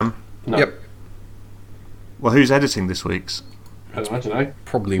No. Yep. Well, who's editing this week's? I don't know.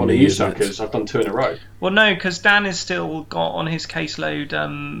 Probably One me, of you isn't it? suckers. I've done 2 in a row. Well, no, because Dan has still got on his caseload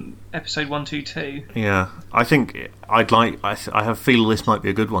episode 122. Yeah, I think I'd like. I have a feel this might be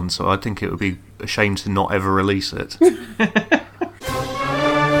a good one, so I think it would be a shame to not ever release it.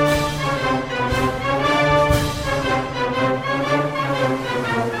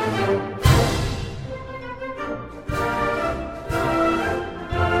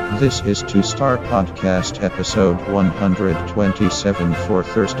 This is 2-Star Podcast episode 127 for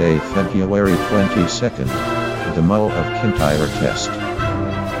Thursday, February 22nd, the Mull of Kintyre test.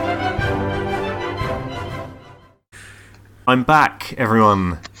 I'm back,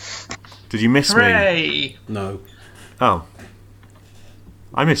 everyone. Did you miss me? Hooray! No. Oh.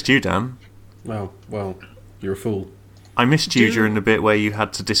 I missed you, Dan. Well, you're a fool. I missed you during the bit where you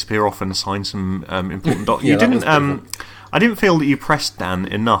had to disappear off and sign some important documents. Yeah, You that didn't. was difficult. I didn't feel that you pressed Dan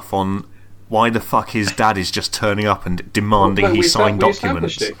enough on why the fuck his dad is just turning up and demanding he sign we documents.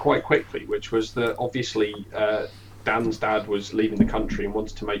 established it quite quickly, which was that obviously Dan's dad was leaving the country and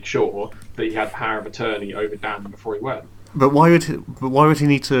wanted to make sure that he had power of attorney over Dan before he went. But why would he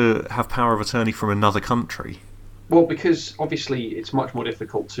need to have power of attorney from another country? Well, because obviously it's much more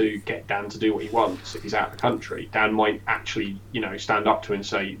difficult to get Dan to do what he wants if he's out of the country. Dan might actually, stand up to him and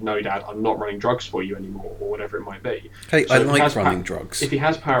say, "No, Dad, I'm not running drugs for you anymore," or whatever it might be. Hey, So I if he like has running drugs. If he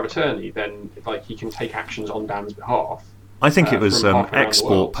has power of attorney, then he can take actions on Dan's behalf. I think it was from halfway around the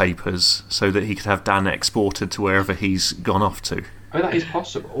export world. papers so that he could have Dan exported to wherever he's gone off to. I mean, that is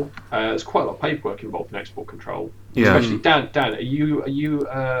possible. There's quite a lot of paperwork involved in export control. Yeah. Especially Dan, are you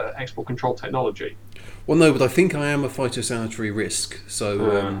export control technology? Well, no, but I think I am a phytosanitary risk,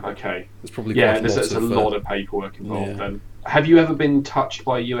 so Okay. there's probably Yeah, quite there's a of, lot of paperwork involved. yeah. Then, have you ever been touched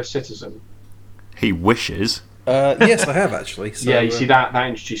by a US citizen? He wishes. Yes, I have actually. So, Yeah, you see that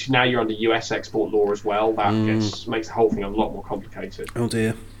introduces now you're under US export law as well. That makes the whole thing a lot more complicated. Oh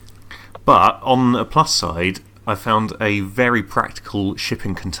dear. But on a plus side, I found a very practical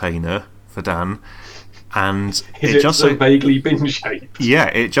shipping container for Dan, and Is it just so vaguely bin shaped? yeah,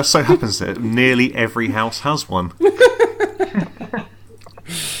 it just so happens that nearly every house has one.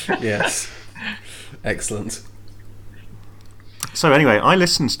 Yes. Excellent. So anyway, I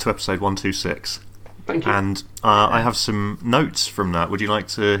listened to episode 126, Thank you. and I have some notes from that. Would you like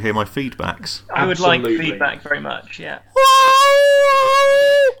to hear my feedbacks? I would like Absolutely. feedback very much, yeah.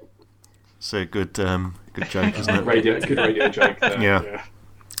 It's a good joke, isn't it? Good radio joke there. Yeah.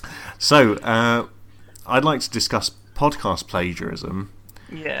 So, I'd like to discuss podcast plagiarism,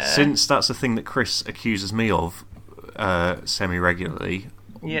 Yeah. since that's a thing that Chris accuses me of semi-regularly,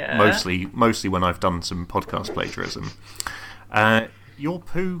 Yeah. mostly when I've done some podcast plagiarism. Your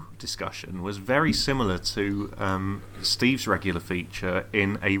poo discussion was very similar to Steve's regular feature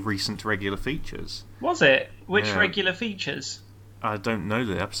in a recent regular features. Was it? Which Yeah. regular features? I don't know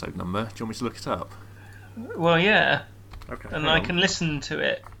the episode number. Do you want me to look it up? Well, yeah. Okay. And hang I on. can listen to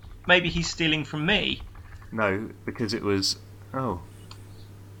it. Maybe he's stealing from me. No, because it was... Oh,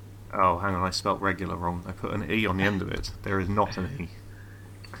 hang on, I spelt regular wrong. I put an E on the end of it. There is not an E.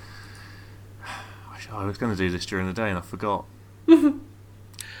 I was going to do this during the day and I forgot.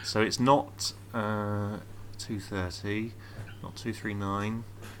 So it's not 230, not 239.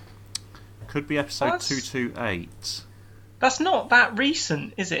 Could be episode That's- 228. That's not that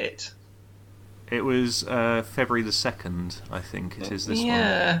recent, is it? It was February the 2nd, I think it is this one.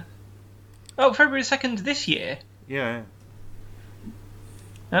 Yeah. Oh, February 2nd this year? Yeah.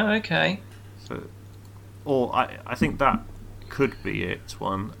 Oh, okay. So, or I think that could be it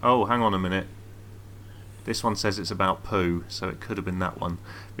one. Oh, hang on a minute. This one says it's about poo, so it could have been that one.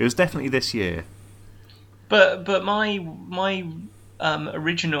 It was definitely this year. But my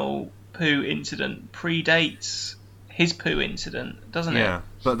original poo incident predates his poo incident, doesn't Yeah. it?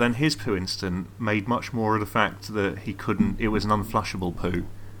 But then his poo incident made much more of the fact that he couldn't. It was an unflushable poo.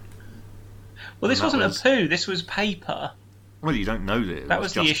 Well, this that wasn't was- a poo. This was paper. Well, you don't know that it That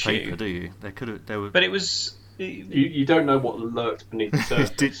was was the just issue. paper, do you? There were. But it was. You don't know what lurked beneath the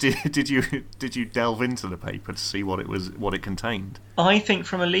surface. did you delve into the paper to see what it contained? I think,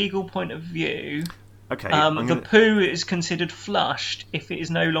 from a legal point of view, Okay. the poo is considered flushed if it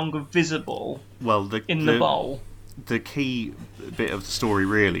is no longer visible in the bowl. The key bit of the story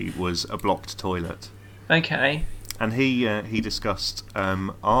really was a blocked toilet. Okay. And he discussed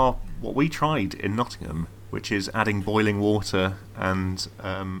what we tried in Nottingham, which is adding boiling water and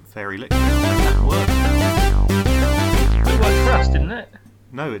fairy liquid. That worked. It worked for us, didn't it?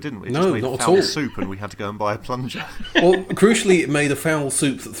 No, it didn't. It No, just made not at foul all. soup, and we had to go and buy a plunger. Well, crucially, it made a foul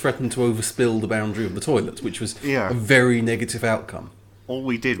soup that threatened to overspill the boundary of the toilet, which was Yeah. a very negative outcome. all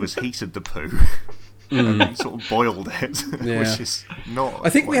we did was heated the poo and sort of boiled it, which is not. I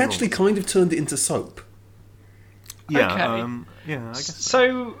think we actually kind of turned it into soap. Yeah, Okay. yeah, I guess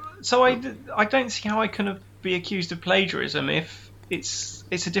so. So I don't see how I can be accused of plagiarism if it's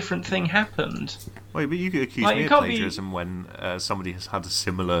a different thing happened. Wait, but you could accuse me of plagiarism when somebody has had a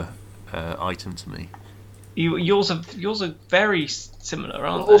similar item to me. Yours are very similar,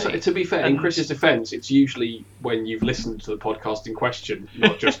 aren't Also, they? to be fair, in Chris's defence, it's usually when you've listened to the podcast in question,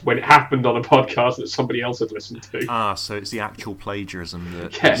 not just when it happened on a podcast that somebody else had listened to. Ah, so it's the actual plagiarism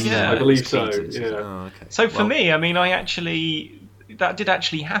that. Yes, Yeah. I believe so. Peters. Yeah. Oh, okay. So for me, I mean, that did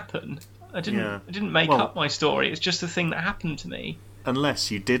actually happen. I didn't make up my story. It's just a thing that happened to me. Unless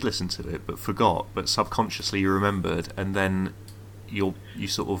you did listen to it but forgot, but subconsciously you remembered, and then you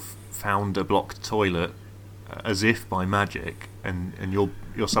sort of found a blocked toilet as if by magic, and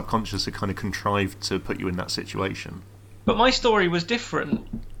your subconscious had kind of contrived to put you in that situation. But my story was different.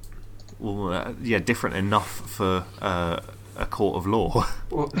 Well, different enough for a court of law,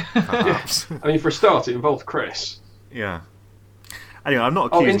 Well, perhaps. I mean, for a start, it involved Chris. Yeah. Anyway, I'm not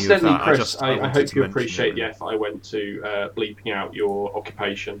accusing you of incidentally, that. Chris, I I hope you appreciate the effort I went to bleeping out your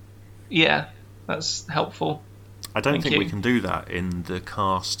occupation. Yeah, that's helpful. I don't Thank think we you. can do that in the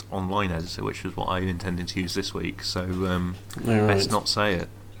Cast online editor, which is what I intended to use this week. So best not say it.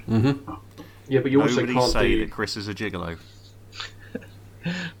 Mm-hmm. Yeah, but you also Nobody can't say do. that Chris is a gigolo.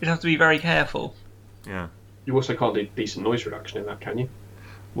 We'd have to be very careful. Yeah. You also can't do decent noise reduction in that, can you?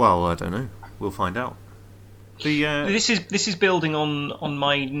 Well, I don't know. We'll find out. The This is building on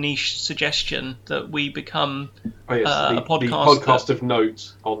my niche suggestion that we become Oh yes, a the podcast podcast of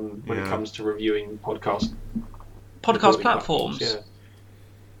note on when it Yeah. comes to reviewing podcast podcast platforms. Yeah.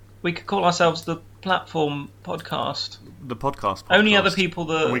 We could call ourselves the Platform Podcast. the podcast. Only podcast. other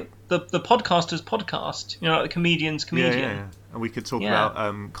people And the podcasters podcast. You know, like the comedians comedian. Yeah. And we could talk Yeah.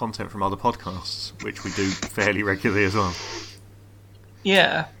 about content from other podcasts, which we do fairly regularly as well.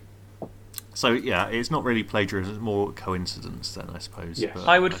 Yeah. So yeah, it's not really plagiarism; it's more coincidence then, I suppose. Yes. But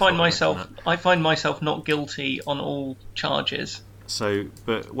I would thought find I'd mention that. I find myself not guilty on all charges. So,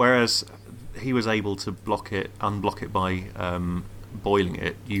 but whereas he was able to unblock it by boiling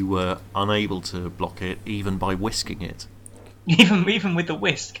it, you were unable to block it even by whisking it. Even with the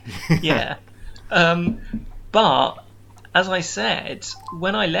whisk. Yeah. But as I said,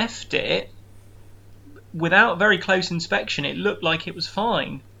 when I left it, without very close inspection, it looked like it was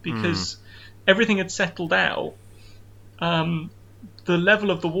fine because everything had settled out. The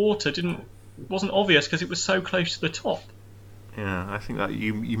level of the water wasn't obvious because it was so close to the top. Yeah, I think that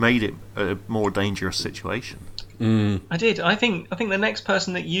you made it a more dangerous situation. I did. I think the next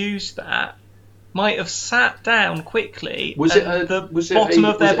person that used that might have sat down quickly. Was and it the was bottom it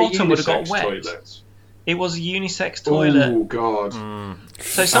a, of their was it a bottom would have got unisex wet? toilet? It was a unisex toilet. Oh god!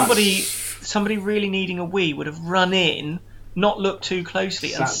 So somebody really needing a wee would have run in, not looked too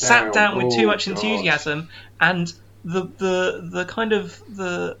closely, and sat down with too much enthusiasm, and the kind of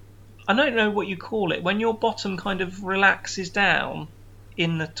the I don't know what you call it when your bottom kind of relaxes down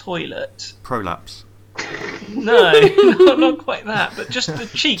in the toilet. Prolapse. No, not quite that, but just the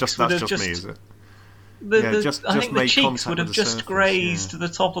cheeks would have That's just me, is it? I think the made cheeks contact would have with the just surface, grazed yeah. the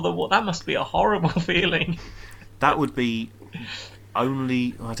top of the water. That must be a horrible feeling. That would be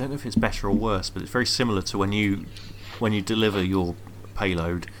only. I don't know if it's better or worse, but it's very similar to when you deliver your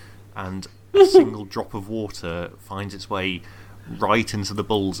payload and a single drop of water finds its way right into the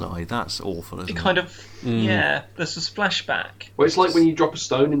bullseye. That's awful, isn't it? It kind of yeah. There's a splashback. Well, it's like when you drop a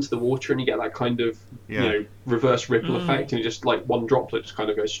stone into the water and you get that kind of Yeah. reverse ripple effect, and you just like one droplet just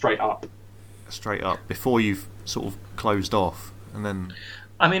kind of goes straight up. Straight up before you've sort of closed off, and then.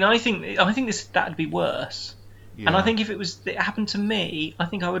 I mean, I think that'd be worse. Yeah. And I think if it happened to me, I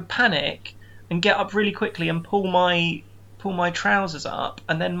think I would panic and get up really quickly and pull my trousers up,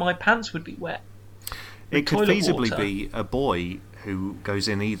 and then my pants would be wet. It could toilet feasibly water. be a boy who goes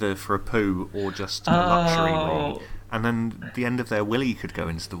in either for a poo or just a luxury wee, and then the end of their willy could go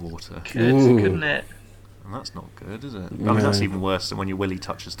into the water. Couldn't it? And that's not good, is it? I mean, that's even worse than when your willy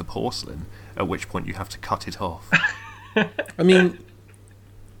touches the porcelain, at which point you have to cut it off. I mean,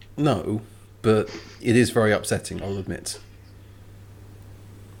 no, but it is very upsetting, I'll admit.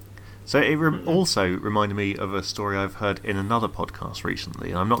 So it also reminded me of a story I've heard in another podcast recently,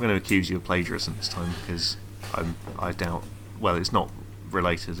 and I'm not going to accuse you of plagiarism this time because I doubt. Well, it's not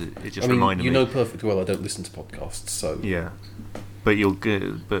related. It just reminded me. You know perfectly well I don't listen to podcasts, so Yeah, but you're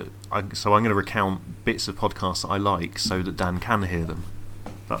good. So I'm going to recount bits of podcasts that I like so that Dan can hear them.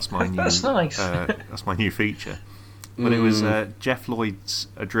 That's my new. That's nice. That's my new feature. But it was Jeff Lloyd's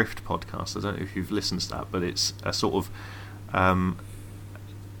Adrift podcast. I don't know if you've listened to that, but it's a sort of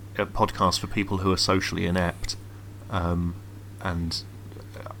a podcast for people who are socially inept and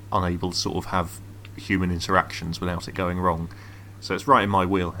unable to sort of have human interactions without it going wrong. So it's right in my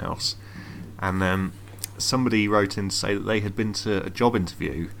wheelhouse. And somebody wrote in to say that they had been to a job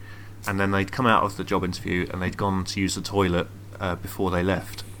interview, and then they'd come out of the job interview and they'd gone to use the toilet before they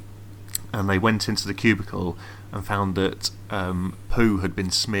left. And they went into the cubicle and found that poo had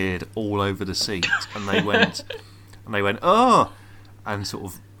been smeared all over the seat. And they went, oh! And sort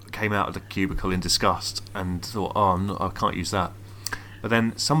of came out of the cubicle in disgust and thought, oh, I can't use that. But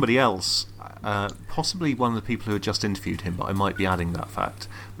then somebody else, possibly one of the people who had just interviewed him, but I might be adding that fact,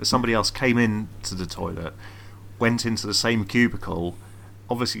 but somebody else came into the toilet, went into the same cubicle,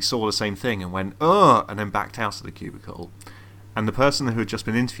 obviously saw the same thing and went, oh, and then backed out of the cubicle. And the person who had just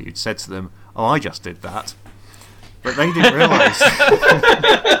been interviewed said to them, oh, I just did that. But they didn't realise.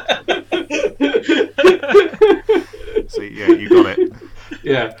 So, yeah, you got it.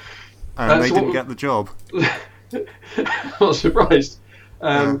 Yeah. And they didn't get the job. I'm not surprised.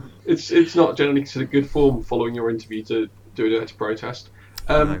 It's not generally considered good form following your interview to do a dirty protest.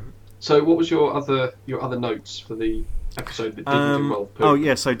 No. So what was your other notes for the episode that didn't involve poo? Oh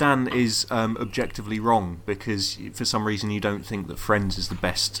yeah, so Dan is objectively wrong because for some reason you don't think that Friends is the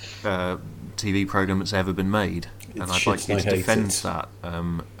best TV programme that's ever been made, and I'd like you to defend that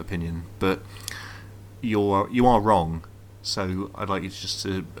opinion. But you are wrong. So I'd like you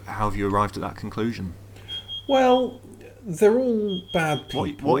to how have you arrived at that conclusion? Well, they're all bad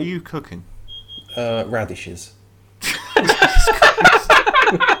people. What are you cooking? Radishes. I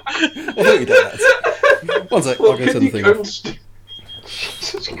thought you'd done that. One sec, I'll go to the thing.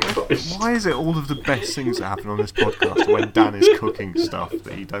 Jesus Christ. Why is it all of the best things that happen on this podcast when Dan is cooking stuff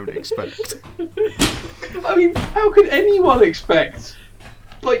that you don't expect? I mean, how could anyone expect?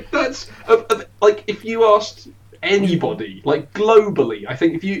 Like, that's like if you asked anybody, like globally, I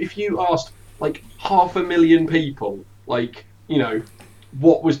think if you asked like 500,000 people, like, you know,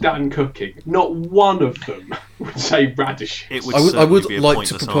 what was Dan cooking? Not one of them would say radishes. It would I would be a like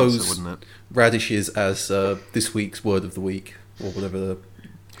to pointless propose answer, wouldn't it? radishes as this week's word of the week, or whatever the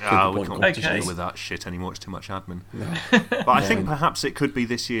We can't Okay. deal with that shit anymore. It's too much admin. But I think perhaps it could be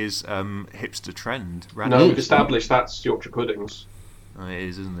this year's hipster trend. No, we've established that's Yorkshire puddings. It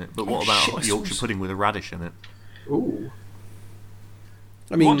is, isn't it? But what about Yorkshire pudding with a radish in it? Ooh.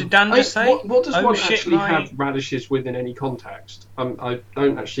 I mean, What did Dan just say? What does Oh, one shit, actually my- have radishes with in any context? I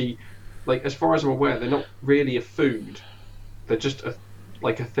don't actually, like, as far as I'm aware, they're not really a food. They're just a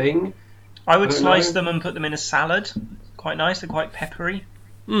thing. I would I don't slice know. them and put them in a salad. Quite nice. They're quite peppery.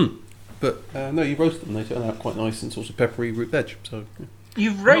 but no, you roast them. They turn out quite nice and sort of peppery root veg. So yeah.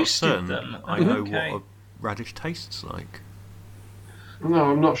 You've I'm not roasted certain them. I know Okay. what a radish tastes like.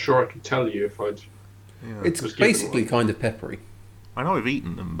 No, I'm not sure I can tell you if I'd. Yeah. It's Just give it basically one. kind of peppery. I know I've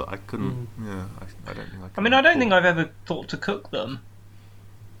eaten them, but I couldn't. Yeah, I don't think I. I Can mean, I don't think I've ever thought to cook them.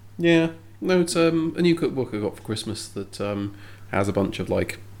 Yeah, no, it's a new cookbook I got for Christmas that has a bunch of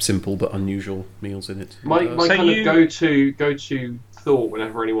like simple but unusual meals in it. My So kind you- of go to thought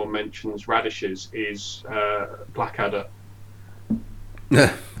whenever anyone mentions radishes is Blackadder.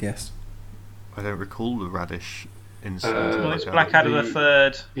 Yes. I don't recall the radish in. Well, it's Blackadder. Blackadder the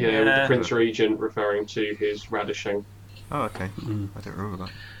Third. Yeah, with the Prince Regent referring to his radishing. Oh, okay. I don't remember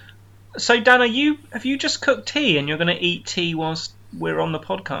that. So, Dan, have you just cooked tea and you're going to eat tea whilst we're on the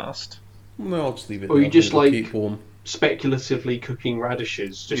podcast? No, I'll just leave it. Or you there. just, It'll like- keep warm. Speculatively cooking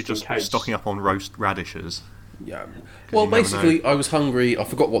radishes You're just just in case. stocking up on roast radishes. Yeah. Well, you never basically, I was hungry. I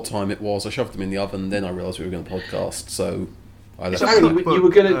forgot what time it was. I shoved them in the oven. Then I realised we were going to podcast, so I left So It's hang a on, cookbook, you were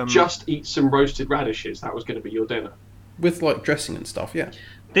going to um, just eat some roasted radishes. That was going to be your dinner. with like dressing and stuff. Yeah.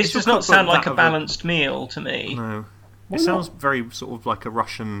 This It's does a not cookbook sound like that a of a- balanced meal to me. No. Why It sounds not? very sort of like a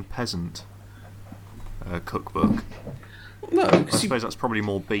Russian peasant cookbook. No, I 'cause you- suppose that's probably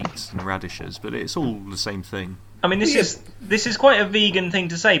more beets than radishes, but it's all the same thing. I mean, this is quite a vegan thing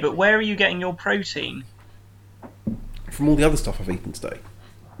to say, but where are you getting your protein? from all the other stuff I've eaten today.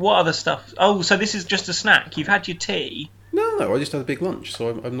 What other stuff? Oh, so this is just a snack. You've had your tea. No, I just had a big lunch, so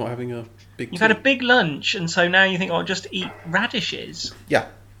I'm not having a big. You've tea. had a big lunch, and so now you think, "Oh, I'll just eat radishes." Yeah.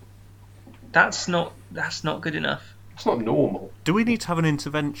 That's not good enough. It's not normal. Do we need to have an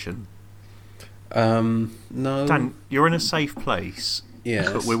intervention? No. Dan, you're in a safe place,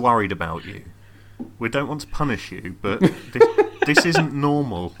 Yes. but we're worried about you. We don't want to punish you, but this isn't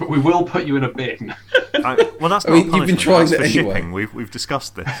normal. But we will put you in a bin. Well, that's I not mean, you've been punishment, trying that's it for anyway. shipping. We've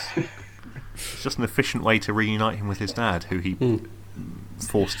discussed this. It's just an efficient way to reunite him with his dad, who he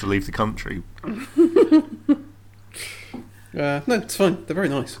forced to leave the country. No, it's fine. They're very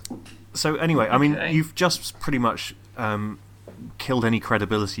nice. So anyway, I mean, Okay. you've just pretty much killed any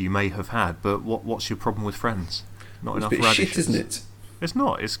credibility you may have had. But what's your problem with Friends? Not It's a enough bit radishes. shit, isn't it? It's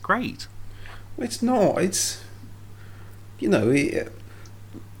not. It's great. It's not. It's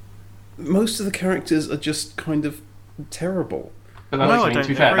most of the characters are just kind of terrible. But No, I to don't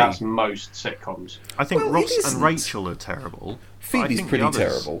be fair, agree. that's most sitcoms. I think Well, it Ross isn't. and Rachel are terrible. but I Phoebe's think pretty the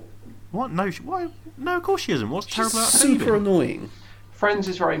others- terrible. What? No, why? No, of course she isn't. What's She's terrible about super Phoebe? annoying. Friends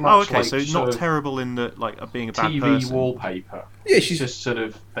is very much Oh, okay. like So sort not of terrible in the being a bad TV person. wallpaper. Yeah, She's she's just sort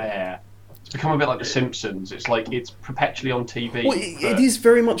of there. It's become a bit like The Simpsons. It's like it's perpetually on TV. Well, it is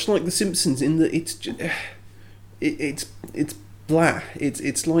very much like The Simpsons in that it's it's blah.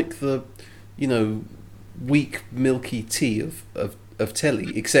 It's like the weak milky tea of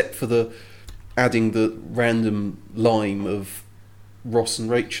telly, except for the adding the random lime of Ross and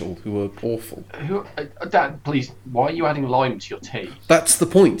Rachel, who are awful. Dad, please, why are you adding lime to your tea? That's the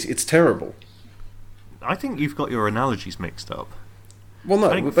point. It's terrible. I think you've got your analogies mixed up. Well, I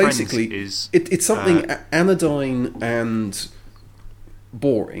no, think but Friends basically, is, it's something anodyne and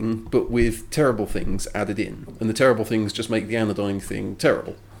boring, but with terrible things added in, and the terrible things just make the anodyne thing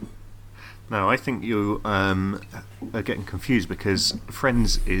terrible. No, I think you are getting confused because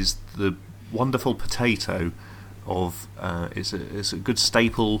Friends is the wonderful potato of it's a good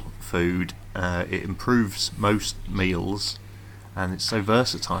staple food. It improves most meals, and it's so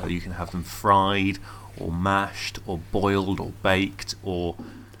versatile. You can have them fried, or mashed, or boiled, or baked, or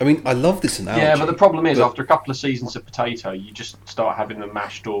I mean, I love this analogy. Yeah, but the problem is, but- after a couple of seasons of potato, you just start having them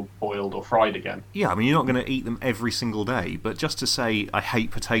mashed or boiled or fried again. yeah. I mean, you're not going to eat them every single day, but just to say I hate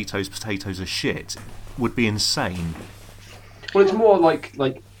potatoes, potatoes are shit, would be insane. Well, it's more like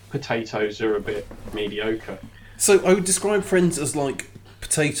potatoes are a bit mediocre. So I would describe Friends as like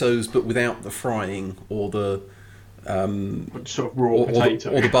potatoes, but without the frying or the Sort of raw or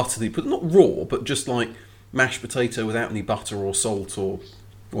potato. or the butter. But not raw, but just like mashed potato without any butter or salt or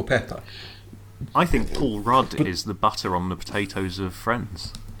pepper. I think Paul Rudd is the butter on the potatoes of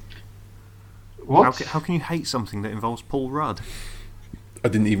Friends. What? How can you hate something that involves Paul Rudd? I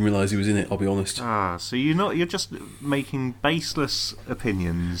didn't even realise he was in it. I'll be honest. So you're just making baseless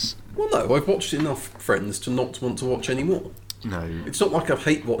opinions. Well, no, I've watched enough Friends to not want to watch any more. No, It's not like I've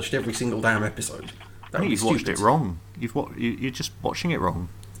hate watched every single damn episode. I think you've watched it wrong. You're just watching it wrong.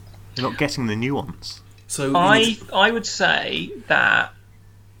 You're not getting the nuance. So I would say that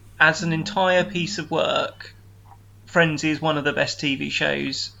as an entire piece of work, Friends is one of the best TV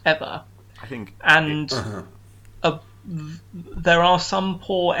shows ever. I think And Uh-huh. there are some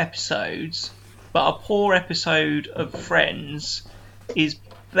poor episodes, but a poor episode of Friends is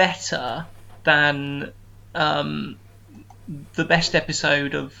better than the best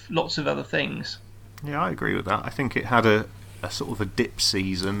episode of lots of other things. Yeah, I agree with that. I think it had a sort of a dip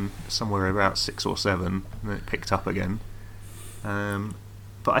season somewhere about 6 or 7, and then it picked up again.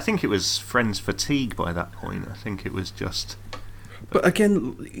 But I think it was Friends fatigue by that point. I think it was just But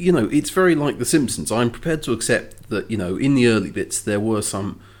again, it's very like The Simpsons. I'm prepared to accept that, in the early bits there were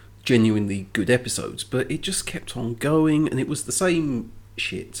some genuinely good episodes, but it just kept on going, and it was the same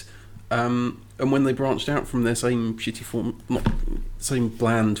shit. And when they branched out from their same shitty same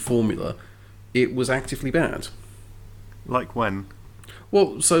bland formula, it was actively bad. like when.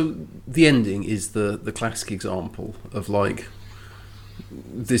 Well, so the ending is the classic example of like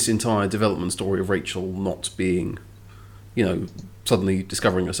this entire development story of Rachel not being, suddenly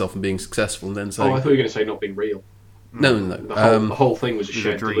discovering herself and being successful, and then saying, Oh, I thought you were going to say not being real. no. The whole thing was a was a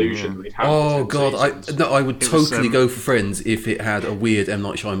shared dream, delusion. yeah. They'd had Oh for 10 god, seasons. I would It was, totally go for Friends if it had a weird M.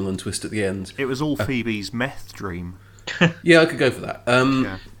 Night Shyamalan twist at the end. It was all Phoebe's meth dream. Yeah, I could go for that.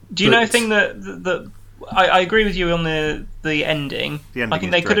 Yeah. Do you know a But- thing that I agree with you on the ending. The ending I think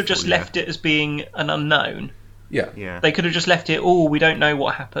is they could have dreadful, just yeah. left it as being an unknown. Yeah, Yeah. They could have just left it, oh, we don't know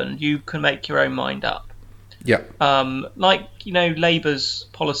what happened. You can make your own mind up. yeah. Like, Labour's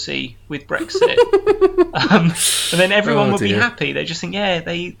policy with Brexit. And then everyone Oh, would be dear. happy. They just think, yeah,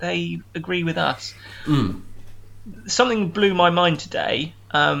 they agree with us. Something blew my mind today.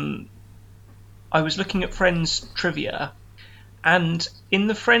 I was looking at Friends trivia, and in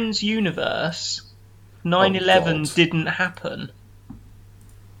the Friends universe, 9/11 God. didn't happen.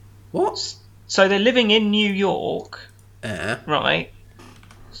 What? So they're living in New York, right,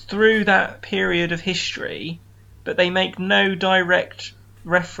 through that period of history, but they make no direct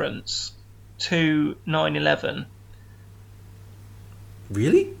reference to 9/11.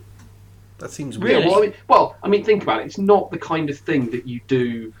 Really? That seems Yeah, weird. well, I mean, think about it. It's not the kind of thing that you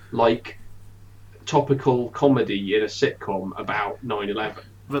do like topical comedy in a sitcom about 9/11.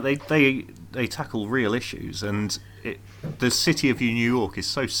 But they tackle real issues, and the city of New York is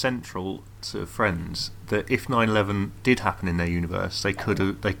so central to Friends that if 9/11 did happen in their universe, they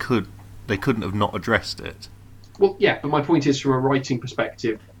couldn't have not addressed it. Well, yeah, but my point is, from a writing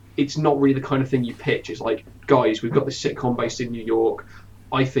perspective, it's not really the kind of thing you pitch. It's like, guys, we've got this sitcom based in New York.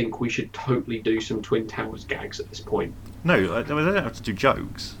 I think we should totally do some Twin Towers gags at this point. No, they don't have to do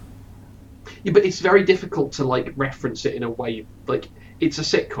jokes. Yeah, but it's very difficult to like reference it in a way like it's a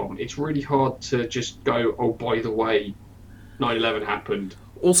sitcom. It's really hard to just go, oh, by the way, 9/11 happened.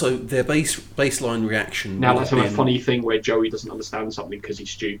 Also, their baseline reaction. Now let's have a funny thing where Joey doesn't understand something because he's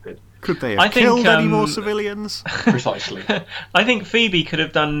stupid. Could they have killed any more civilians? Precisely. I think Phoebe could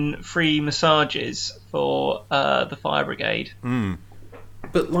have done free massages for the fire brigade. Mm.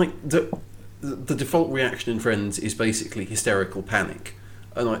 But like the default reaction in Friends is basically hysterical panic,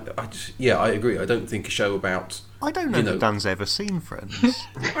 and I agree. I don't think a show about. I don't know that Dan's ever seen Friends,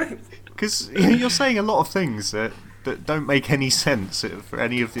 because you're saying a lot of things that don't make any sense for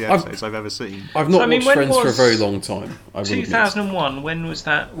any of the episodes I've ever seen. I've not watched Friends for a very long time. 2001. When was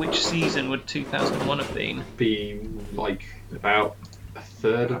that? Which season would 2001 have been? Be like about a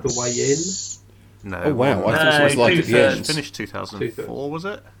third of the way in. No. Oh wow! I thought it was like at the end. Finished 2004, was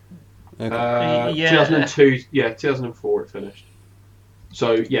it? Okay. Yeah. 2002. Yeah, 2004 it finished.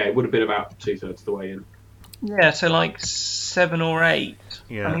 So yeah, it would have been about 2/3 of the way in. Yeah, so like 7 or 8.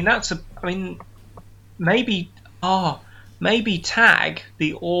 Yeah. I mean, maybe Tag,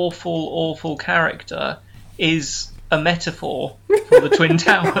 the awful character, is a metaphor for the Twin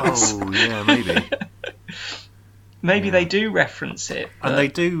Towers. Oh yeah, maybe. Maybe they do reference it, and they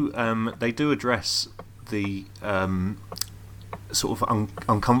do address the sort of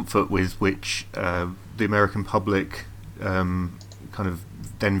uncomfort with which the American public kind of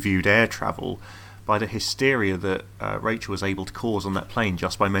then viewed air travel by the hysteria that Rachel was able to cause on that plane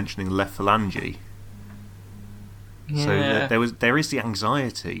just by mentioning the left phalange. Yeah. So there is the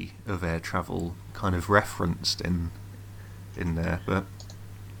anxiety of air travel kind of referenced in there, but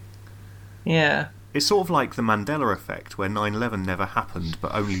yeah. It's sort of like the Mandela effect, where 9/11 never happened,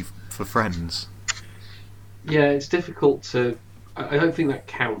 but only for Friends. Yeah, it's difficult to. I don't think that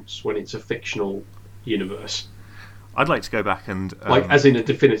counts when it's a fictional universe. I'd like to go back and like, as in a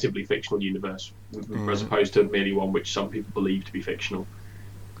definitively fictional universe, as opposed to merely one which some people believe to be fictional.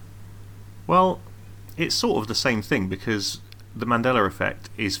 Well, it's sort of the same thing, because the Mandela effect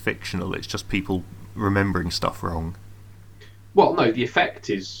is fictional. It's just people remembering stuff wrong. Well, no, the effect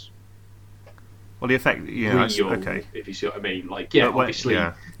is. Well, the effect, real, okay. If you see what I mean, like, yeah, obviously,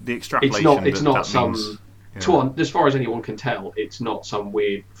 the extrapolation. It's not some. Means, as far as anyone can tell, it's not some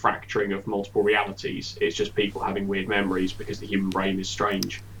weird fracturing of multiple realities. It's just people having weird memories because the human brain is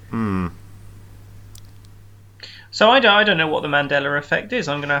strange. Hmm. So I don't know what the Mandela effect is.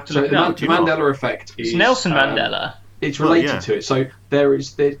 I'm going to have to look it up. The Mandela effect is Nelson Mandela. It's related to it. So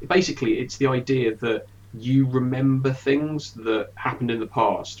basically it's the idea that you remember things that happened in the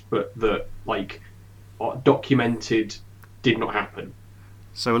past, but that like are documented did not happen.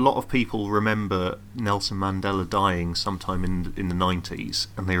 So a lot of people remember Nelson Mandela dying sometime in the 90s,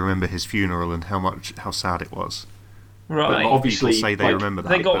 and they remember his funeral and how sad it was. Right. But obviously, people say they remember that.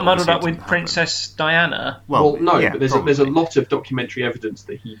 They got muddled up with Princess Diana. Well, no, but there's a lot of documentary evidence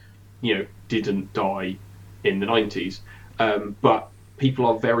that he, didn't die in the 90s. But people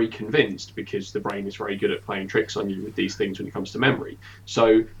are very convinced because the brain is very good at playing tricks on you with these things when it comes to memory.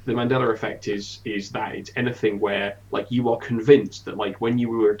 So the Mandela effect is that it's anything where like you are convinced that like when you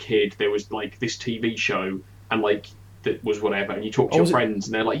were a kid there was like this TV show and like that was whatever, and you talk to your friends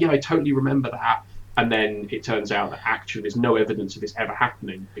and they're like, yeah, I totally remember that. And then it turns out that actually there's no evidence of this ever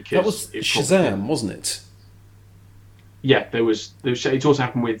happening because that was Shazam, wasn't it? Yeah, there was. It's also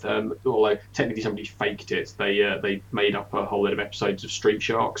happened with, although technically somebody faked it. They made up a whole lot of episodes of Street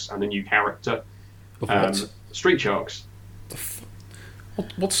Sharks and a new character. Of what? Street Sharks.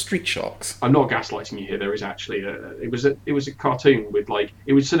 What's Street Sharks? I'm not gaslighting you here. There is actually it was a cartoon with like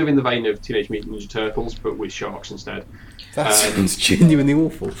it was sort of in the vein of Teenage Mutant Ninja Turtles, but with sharks instead. That sounds genuinely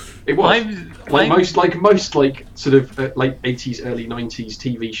awful. It was most sort of late 80s, early 90s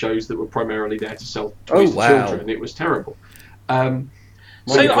TV shows that were primarily there to sell toys to children. It was terrible. So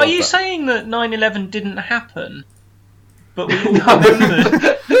are you saying that 9/11 didn't happen? But we all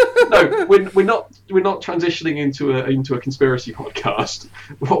remembered. No, we're not transitioning into a conspiracy podcast.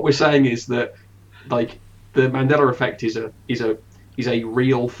 What we're saying is that like the Mandela effect is a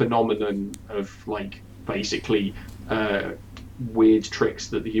real phenomenon of like basically weird tricks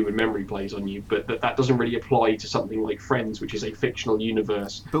that the human memory plays on you, but that doesn't really apply to something like Friends, which is a fictional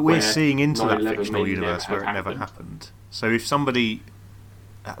universe. But we're seeing into that fictional universe where it never happened. So if somebody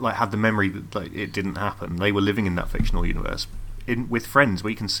like had the memory that like, it didn't happen. They were living in that fictional universe. With Friends,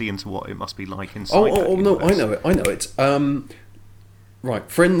 we can see into what it must be like inside. Oh, that no, I universe. know it.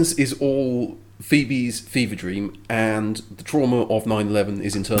 Right, Friends is all Phoebe's fever dream, and the trauma of 9/11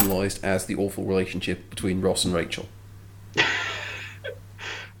 is internalised as the awful relationship between Ross and Rachel.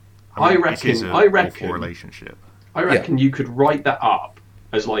 I it reckon- is a I reckon- awful relationship. I reckon you could write that up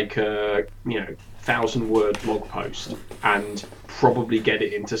as like a 1,000-word blog post and probably get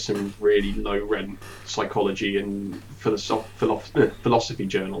it into some really low-rent psychology and philosophy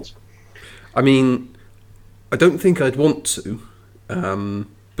journals. I mean, I don't think I'd want to,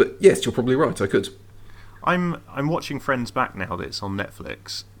 but yes, you're probably right, I could. I'm watching Friends back now that it's on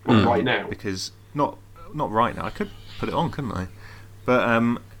Netflix. Right now. Because not right now. I could put it on, couldn't I?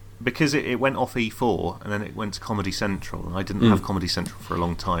 But because it went off E4 and then it went to Comedy Central, and I didn't have Comedy Central for a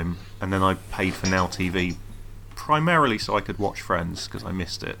long time, and then I paid for Now TV primarily so I could watch Friends because I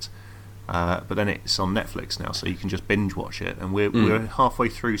missed it. But then it's on Netflix now, so you can just binge watch it, and we're halfway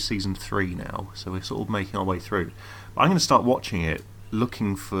through season 3 now, so we're sort of making our way through. But I'm going to start watching it,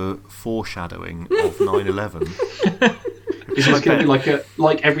 looking for foreshadowing of 9/11. Is this going to be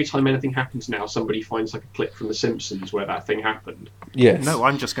like every time anything happens now, somebody finds like a clip from The Simpsons where that thing happened? Yes. No,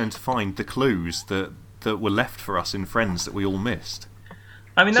 I'm just going to find the clues that were left for us in Friends that we all missed.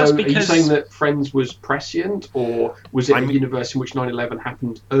 I mean, that's So because are you saying that Friends was prescient, or was it a universe in which 9/11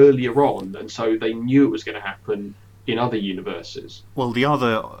 happened earlier on, and so they knew it was going to happen in other universes? Well, the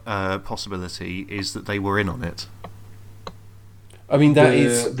other possibility is that they were in on it. I mean, that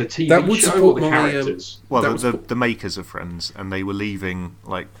is the TV that would show support or the my, characters. Well, That was the makers of Friends, and they were leaving,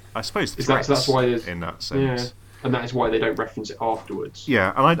 like, I suppose, Is that- threats that's why there's- in that Yeah, sense. and that is why they don't reference it afterwards.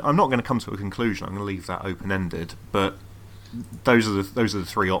 Yeah, and I'm not going to come to a conclusion. I'm going to leave that open-ended. But those are the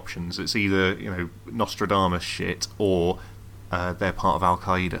three options. It's either Nostradamus shit, or they're part of Al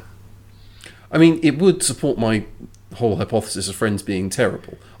Qaeda. I mean, it would support my whole hypothesis of Friends being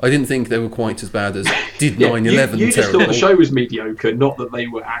terrible. I didn't think they were quite as bad as did 9/11 you just terrible. thought the show was mediocre, not that they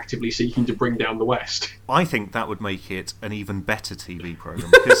were actively seeking to bring down the West. I think that would make it an even better TV program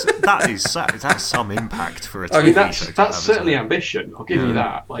because that's some impact for a TV I mean, show. that's to have, certainly isn't it? ambition. I'll give you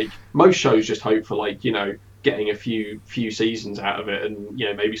that. Like most shows, just hope for getting a few seasons out of it, and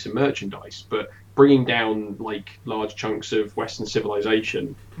maybe some merchandise. But bringing down like large chunks of Western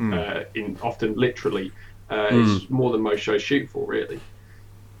civilization, in often literally, is more than most shows shoot for, really.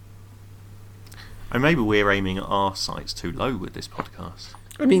 And maybe we're aiming at our sights too low with this podcast.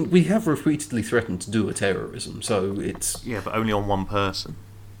 I mean, we have repeatedly threatened to do a terrorism, so it's Yeah, but only on one person.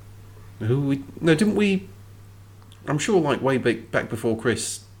 didn't we? I'm sure, like way back before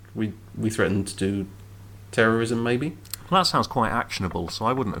Chris, we threatened to do terrorism, maybe. Well, that sounds quite actionable, so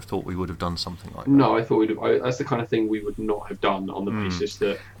I wouldn't have thought we would have done something like that. No, I thought that's the kind of thing we would not have done on the basis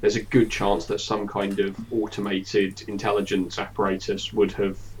that there's a good chance that some kind of automated intelligence apparatus would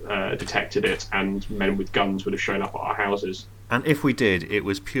have detected it, and men with guns would have shown up at our houses. And if we did, it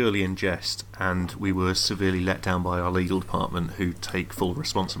was purely in jest, and we were severely let down by our legal department, who take full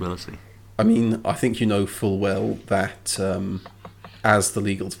responsibility. I mean, I think you know full well that as the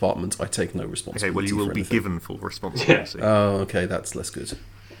legal department, I take no responsibility. Okay, well, you will for be anything. given full responsibility. Oh, okay, that's less good.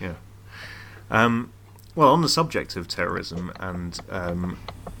 Yeah. Well, on the subject of terrorism and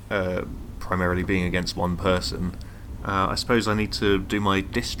primarily being against one person, I suppose I need to do my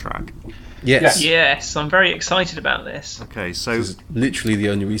diss track. Yes. yes, I'm very excited about this. Okay, so This is literally the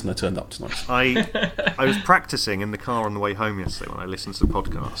only reason I turned up tonight. I was practicing in the car on the way home yesterday when I listened to the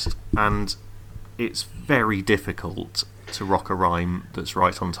podcast, and it's very difficult to rock a rhyme that's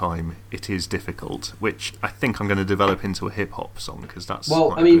right on time. It is difficult, which I think I'm going to develop into a hip hop song because that's. Well,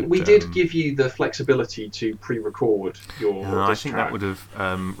 quite I mean, good, we did give you the flexibility to pre-record your. I diss think track. that would have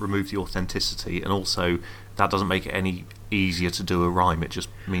removed the authenticity, and also that doesn't make it any easier to do a rhyme. It just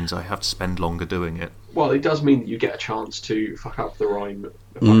means I have to spend longer doing it. Well, it does mean that you get a chance to fuck up the rhyme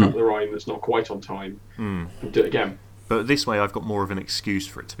that's not quite on time, and do it again. But this way, I've got more of an excuse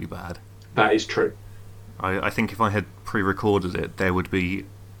for it to be bad. That is true. I think if I had pre-recorded it, there would be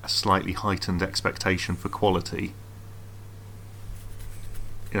a slightly heightened expectation for quality.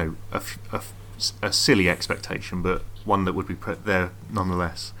 A silly expectation, but one that would be put there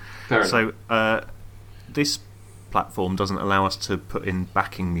nonetheless. Fair enough. So this platform doesn't allow us to put in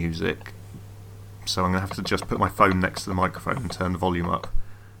backing music, so I'm going to have to just put my phone next to the microphone and turn the volume up.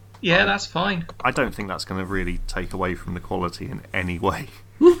 Yeah, that's fine. I don't think that's going to really take away from the quality in any way.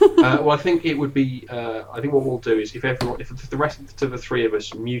 Well, I think it would be. I think what we'll do is if the rest of the three of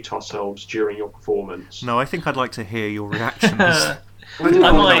us mute ourselves during your performance. No, I think I'd like to hear your reactions. I, don't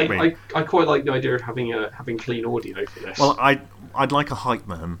I know, might- I quite like the idea of having clean audio for this. Well, I'd like a hype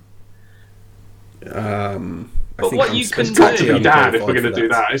man. I But think what I'm you can it's got to do- be Dan if unqualified we're going to for do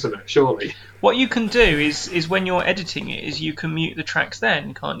that, isn't it? Surely. What you can do is when you're editing it, is you can mute the tracks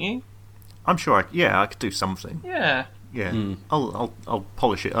then, can't you? I'm sure. I could do something. Yeah. Yeah, I'll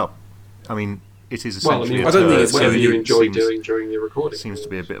polish it up. I mean, it is Well, I essentially mean, I don't think it's whatever so you it enjoy seems, doing during the recording. seems to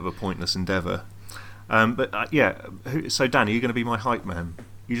be a bit of a pointless endeavour. So Dan, are you going to be my hype man?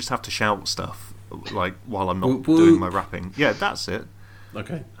 You just have to shout stuff like while I'm not Woo, woo. doing my rapping. Yeah, that's it.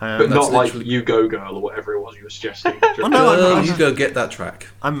 Okay. But That's not like literally- You Go Girl or whatever it was you were suggesting. no, Girl, you go get that track.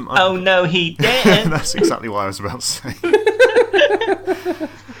 I'm Oh no, he didn't. that's exactly what I was about to say.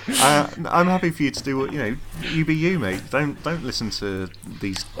 I'm happy for you to do what you be you, mate. Don't listen to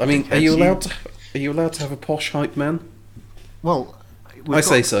these. I mean, dickheads. are you allowed to have a posh hype man? Well, I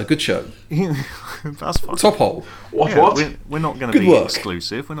say so. Good show. that's fine. Top hole. What? Yeah, What? We're not going to Good be work.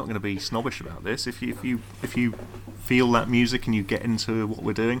 exclusive. We're not going to be snobbish about this. If you feel that music and you get into what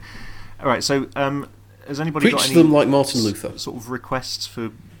we're doing, all right. So, has anybody Preach got to any them like Martin Luther. sort of requests for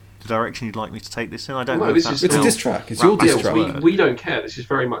the direction you'd like me to take this in? I don't No, know. this if is- that's It's a still diss track. It's rap your diss battle's track. word. We don't care. This is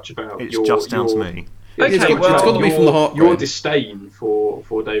very much about It's your. just down to your- me. Okay, it's well- It's got to be from the heart, Your Graham. disdain for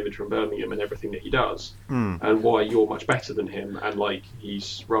David from Birmingham and everything that he does, Hmm. and why you're much better than him, and like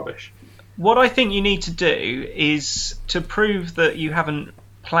he's rubbish. What I think you need to do is to prove that you haven't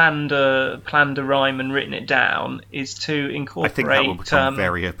planned a rhyme and written it down. Is to I incorporate. think that will become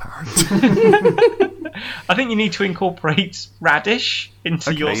very apparent. I think you need to incorporate Radish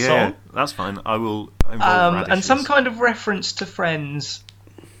into your yeah, song, that's fine. I will involve and some radishes. kind of reference to Friends.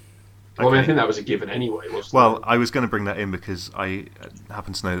 Well, I mean, I Okay. think that was a given anyway, wasn't Well, it? I was going to bring that in because I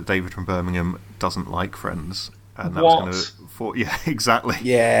happen to know that David from Birmingham doesn't like Friends, and that What? was going to. Yeah, exactly.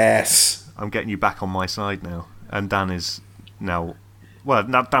 Yes. I'm getting you back on my side now, and Dan is now. Well,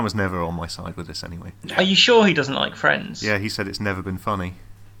 Dan was never on my side with this anyway. Are you sure he doesn't like Friends? Yeah, he said it's never been funny.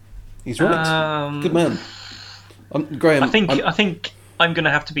 He's right. Good man. Graham, I think I'm going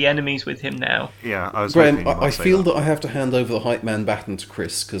to have to be enemies with him now. Yeah, I was. Graham, hoping you might I say feel that I have to hand over the hype man baton to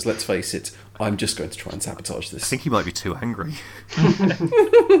Chris because let's face it, I'm just going to try and sabotage I this. think he might be too angry.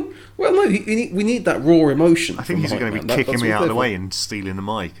 Well, no, we need that raw emotion. I think from he's the going to hype be man. kicking That's me what out of the we're way there and stealing the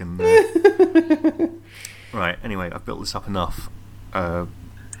mic. And right, anyway, I've built this up enough.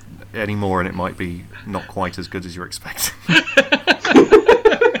 Any more, and it might be not quite as good as you're expecting.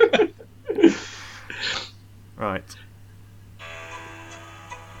 Right.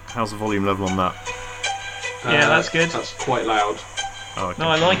 How's the volume level on that? Yeah, that's good. That's quite loud. Oh, okay. No,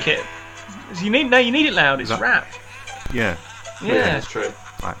 I like it. You need it loud. It's that- rap. Yeah. Yeah. That's true.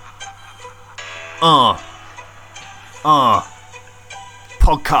 Right.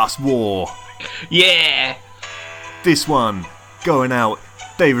 Podcast war. Yeah. This one going out.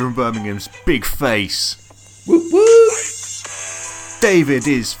 David from Birmingham's big face. Whoop, whoop. David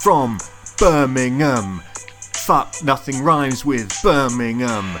is from Birmingham. Fuck, nothing rhymes with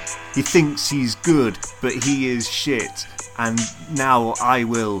Birmingham. He thinks he's good, but he is shit. And now I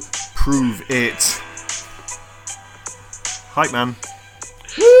will prove it. Hype man.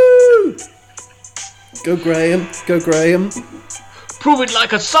 Woo! Go Graham, go Graham. Prove it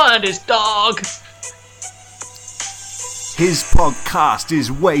like a scientist, dog. His podcast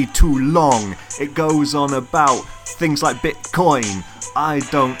is way too long. It goes on about things like Bitcoin. I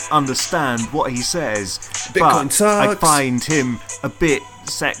don't understand what he says, Bitcoin but I sucks. find him a bit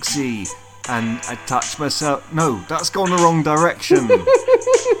sexy, and I touch myself. No, that's gone the wrong direction.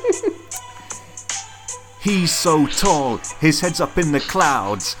 He's so tall, his head's up in the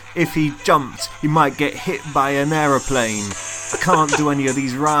clouds. If he jumped, he might get hit by an aeroplane. I can't do any of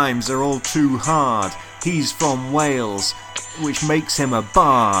these rhymes, they're all too hard. He's from Wales, which makes him a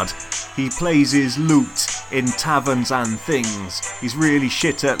bard. He plays his lute in taverns and things. He's really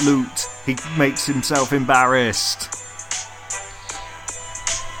shit at loot. He makes himself embarrassed.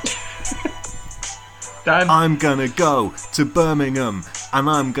 Dan. I'm gonna go to Birmingham and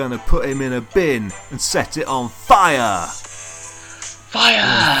I'm gonna put him in a bin and set it on fire.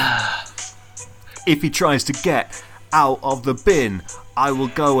 Fire. If he tries to get out of the bin, I will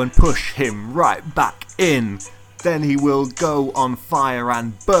go and push him right back in. Then he will go on fire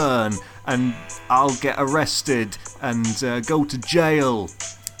and burn, and I'll get arrested and go to jail.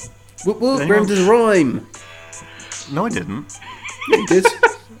 Whoop, whoop. Anyone- Graham did a rhyme. No, I didn't. Yeah, he did.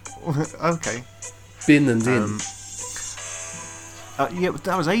 Okay. Bin and in. Yeah, but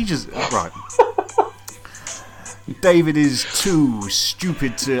that was ages. Right. David is too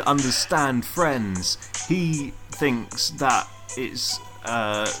stupid to understand Friends. He thinks that it's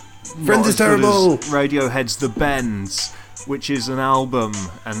Friends not is as good terrible. as Radiohead's The Bends. which is an album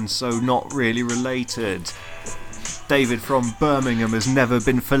and so not really related. David from Birmingham has never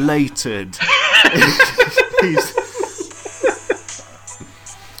been filleted.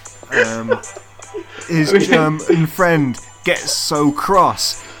 His German friend gets so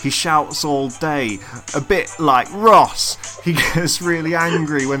cross, he shouts all day, a bit like Ross. He gets really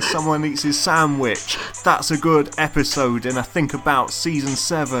angry when someone eats his sandwich. That's a good episode, and I think about season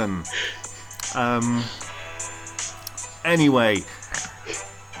 7. Anyway,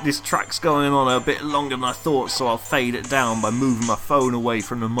 this track's going on a bit longer than I thought, so I'll fade it down by moving my phone away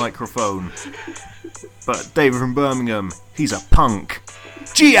from the microphone. But David from Birmingham, he's a punk.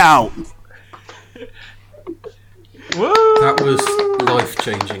 G out! Woo! That was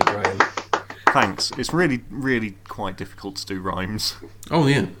life-changing, Graham. Thanks. It's really, really quite difficult to do rhymes. Oh,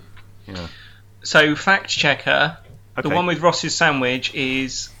 yeah. Yeah. So, fact checker, Okay. the one with Ross's sandwich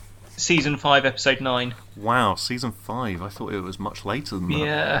is season 5, episode 9. Wow, season 5. I thought it was much later than that.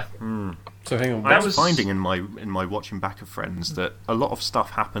 Yeah. So hang on. I That was was- finding in my watching back of Friends that a lot of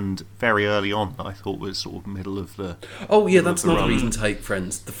stuff happened very early on that I thought was sort of middle of the... Oh, yeah, that's the not a run. reason to hate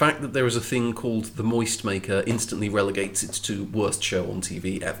Friends. The fact that there is a thing called The Moist Maker instantly relegates it to worst show on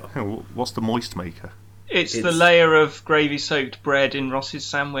TV ever. Oh, what's the moist maker? It's the It's- layer of gravy-soaked bread in Ross's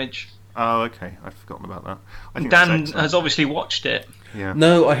sandwich. Oh, okay. I'd forgotten about that. I think Dan that's excellent. has obviously watched it. Yeah.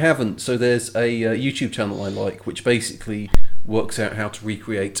 No, I haven't. So there's a YouTube channel I like, which basically works out how to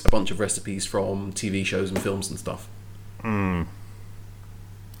recreate a bunch of recipes from TV shows and films and stuff.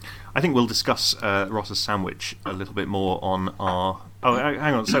 I think we'll discuss Ross's sandwich a little bit more on our... Oh,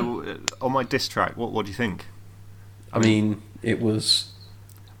 hang on. So, on my diss track, what do you think? I mean, it was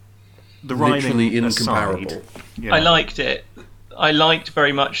The literally rhyming incomparable. aside, yeah. I liked it. I liked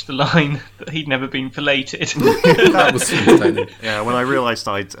very much the line that he'd never been filleted. That was entertaining. Yeah, when I realised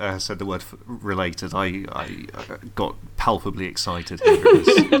I'd said the word related, I got palpably excited here.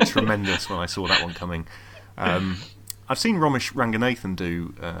 It was tremendous when I saw that one coming. I've seen Ramesh Ranganathan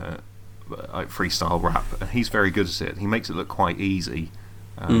do freestyle rap, and he's very good at it. He makes it look quite easy.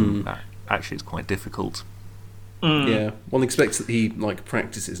 Actually, it's quite difficult. Yeah, one expects that he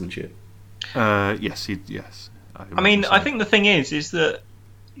practices and shit. Yes. I mean, imagine so. I think the thing is that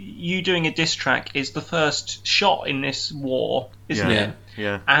you doing a diss track is the first shot in this war, isn't Yeah. it?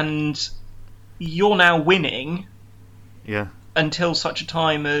 Yeah, And you're now winning yeah. until such a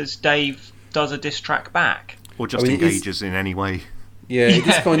time as Dave does a diss track back. Or just I mean, it is- engages in any way. Yeah, it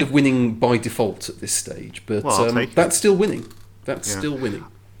is kind of winning by default at this stage, but Well, I'll take it. that's still winning. That's Yeah. still winning.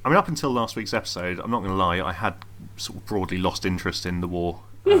 I mean, up until last week's episode, I'm not going to lie, I had sort of broadly lost interest in the war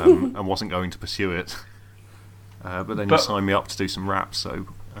and wasn't going to pursue it. But then you But- signed me up to do some rap, so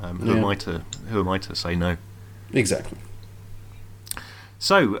who am I to say no? Exactly.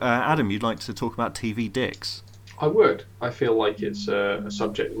 So, Adam, you'd like to talk about TV dicks? I would. I feel like it's a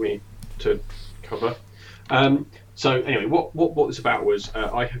subject we need to cover. So anyway, what this about was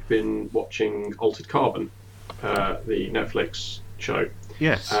I have been watching Altered Carbon, the Netflix show.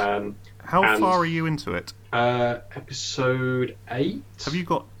 Yes. Um, How and- far are you into it? episode 8. Have you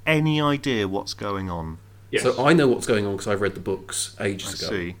got any idea what's going on? Yes. So I know what's going on because I've read the books I ages ago.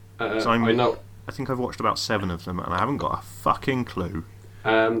 see. I So know. I think I've watched about 7 of them, and I haven't got a fucking clue.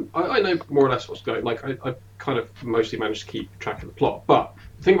 I know more or less what's going. Like I kind of mostly managed to keep track of the plot. But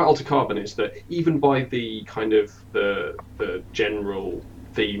the thing about Altered Carbon is that even by the kind of the general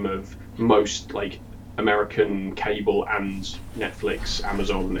theme of most American cable and Netflix,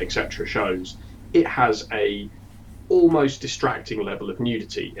 Amazon, etc. shows, it has a almost distracting level of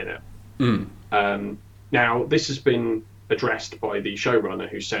nudity in it. Now this has been addressed by the showrunner,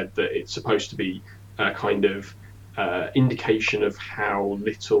 who said that it's supposed to be a kind of indication of how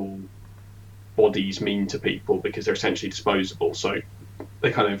little bodies mean to people because they're essentially disposable. So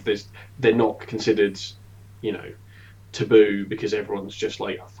they're not considered, taboo because everyone's just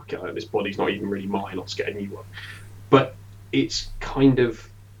like, oh, fuck it, this body's not even really mine. Let's get a new one. But it's kind of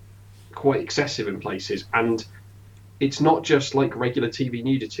quite excessive in places, and it's not just like regular TV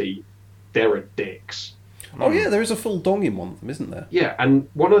nudity. There are dicks. Oh yeah, there is a full dong in one of them, isn't there? Yeah, and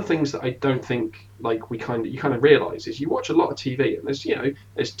one of the things that I don't think you kind of realise is you watch a lot of TV and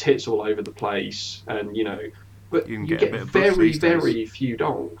there's tits all over the place, and but You can you get a get bit of buff very these days. very few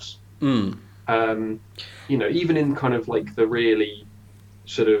dongs. Even in kind of the really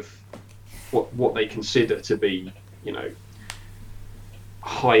sort of what they consider to be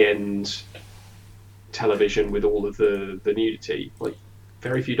high end television with all of the nudity,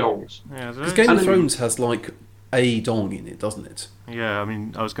 very few dongs. Yeah, Because Game And of then- Thrones has a dong in it, doesn't it? Yeah, I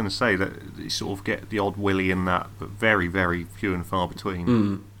mean, I was going to say that you sort of get the odd willy in that, but very, very few and far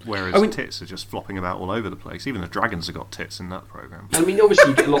between. Whereas tits are just flopping about all over the place. Even the dragons have got tits in that program. I mean,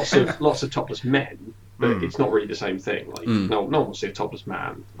 obviously you get lots of topless men, but it's not really the same thing. Like, no one wants to see a topless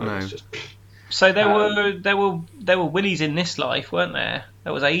man. Like, No. it's just, So there were willies in this life, weren't there?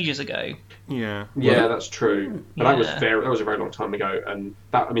 That was ages ago. Yeah. yeah, that's true. But that Yeah. was a very long time ago, and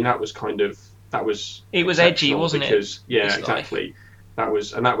that was It was edgy, exceptional wasn't it? because, yeah, This exactly. That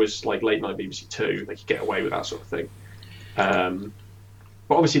was like late night BBC Two. They could get away with that sort of thing.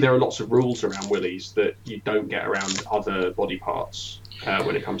 But obviously there are lots of rules around willies that you don't get around other body parts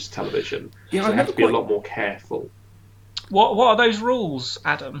when it comes to television. Yeah, so I you have never to be a quite- lot more careful. What are those rules,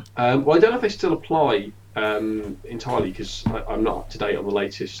 Adam? Well, I don't know if they still apply entirely because I'm not up to date on the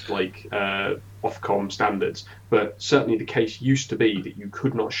latest Ofcom standards. But certainly the case used to be that you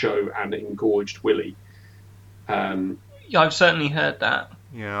could not show an engorged willy, Yeah, I've certainly heard that.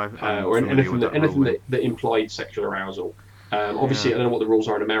 Yeah, or anything rule. that implied sexual arousal. Obviously, I don't know what the rules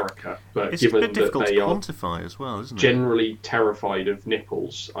are in America, but It's a given bit that difficult they to are quantify as well, isn't it? generally terrified of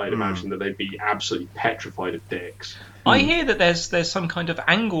nipples, I'd imagine that they'd be absolutely petrified of dicks. I hear that there's some kind of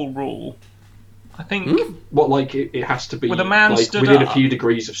angle rule. I think What, like, it has to be With a man like, stood within a up. few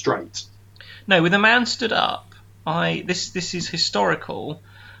degrees of straight? no, with a man stood up. This is historical.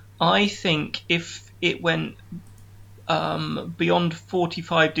 I think if it went beyond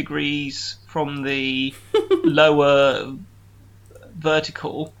 45 degrees from the lower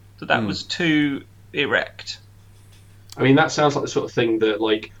vertical, that was too erect. I mean, that sounds like the sort of thing that,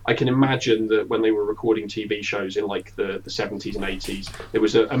 like, I can imagine that when they were recording TV shows in, like, the 70s and 80s, there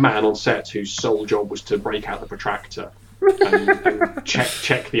was a man on set whose sole job was to break out the protractor and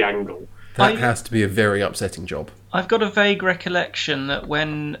check the angle. That has to be a very upsetting job. I've got a vague recollection that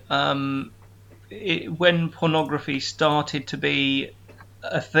when pornography started to be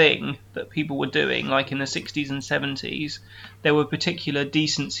a thing that people were doing, like in the 60s and 70s, there were particular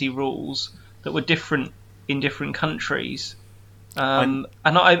decency rules that were different in different countries. And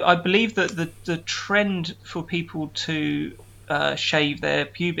I believe that the trend for people to shave their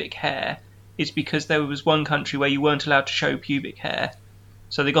pubic hair is because there was one country where you weren't allowed to show pubic hair.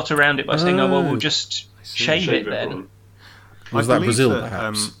 So they got around it by saying, oh, well, we'll just shave it then. Was I that believe Brazil, that,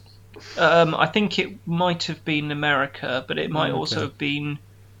 perhaps? I think it might have been America, but it might also have been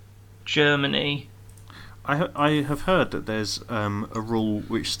Germany. I have heard that there's a rule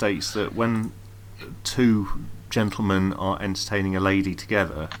which states that when two gentlemen are entertaining a lady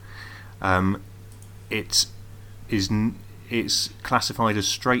together, it's classified as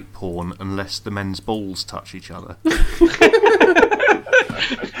straight porn unless the men's balls touch each other.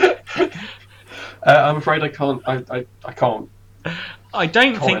 I'm afraid I can't. I can't. I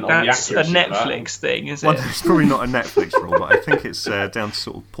don't think Comment on the that's a accuracy of that. Netflix thing, is Well, it? it's probably not a Netflix rule, but I think it's down to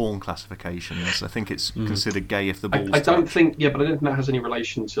sort of porn classifications. I think it's considered gay if the balls I don't touch. think. Yeah, but I don't think that has any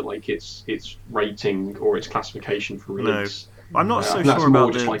relation to like its rating or its classification for release. I'm not so I think that's sure more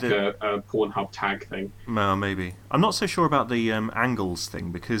about just the, like the a Pornhub tag thing. well, maybe. I'm not so sure about the angles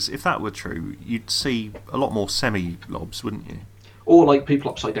thing, because if that were true, you'd see a lot more semi-lobs, wouldn't you? Or like people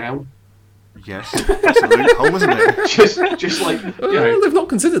upside down. Yes, that's a loophole, isn't it? just like Oh, they've not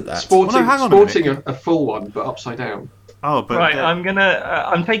considered that. sporting, Well, no, hang on a sporting minute. a full one but upside down. Oh, but Right, they're-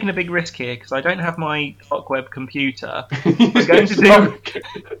 I'm taking a big risk here because I don't have my clockweb computer.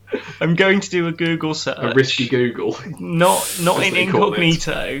 I'm going to do a Google search. A risky Google. Not That's in what they call it.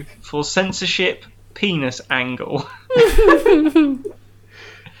 incognito for censorship penis angle.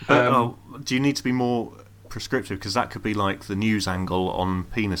 oh, do you need to be more prescriptive? Because that could be like the news angle on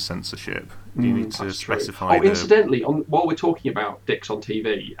penis censorship. Do you need to That's true. specify? Oh, incidentally, while we're talking about dicks on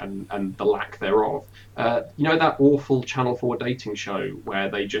TV and the lack thereof, you know that awful Channel 4 dating show where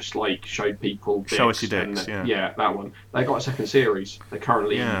they just like showed people dicks? Show us your dicks, and, yeah. that one. They got a second series. They're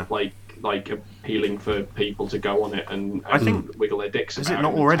currently Yeah. like appealing for people to go on it and I think- wiggle their dicks. Has about it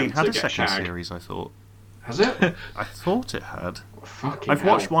not and already attempt had to a get second shagged. series? I thought. Has it? I thought it had. Fucking I've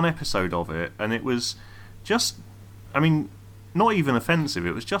hell. watched one episode of it, and it was just, I mean, not even offensive.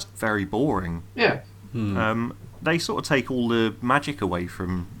 It was just very boring. Yeah. They sort of take all the magic away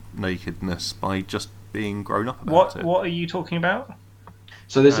from nakedness by just being grown up about it. What are you talking about?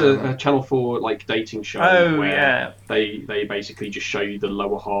 So there's a Channel 4 like dating show Oh, where yeah. they basically just show you the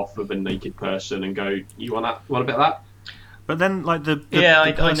lower half of a naked person and go, "You want that? Want a bit of that?" But then, like the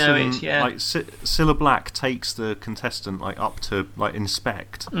Yeah, the I know person, it, yeah. like Cilla Black takes the contestant like up to like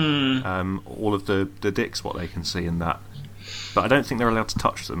inspect all of the dicks, what they can see in that. But I don't think they're allowed to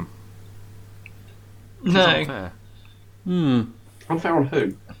touch them. Which is No. unfair. Unfair on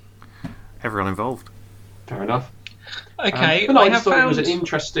who? Everyone involved. Fair enough. Okay, But no, I I have just thought it was found. an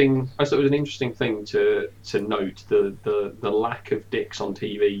interesting. I thought it was an interesting thing to note the lack of dicks on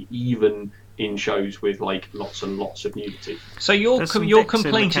TV, even in shows with like lots and lots of nudity. So your There's some your dicks in the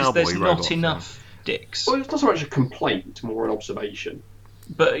complaint is there's cowboy not robot enough dicks, Well, it's not so much a complaint, more an observation.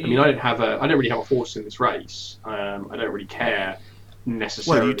 but I mean, I don't really have a horse in this race. I don't really care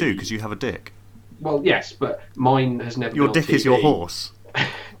necessarily. Well, you do, because you have a dick. Well, yes, but mine has never. Your been on dick is your TV. horse.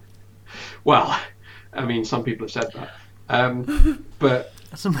 Well, I mean, some people have said that. But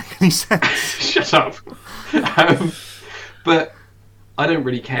Doesn't make any sense. shut up. But I don't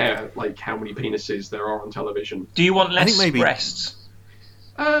really care like how many penises there are on television. do you want less think maybe- breasts?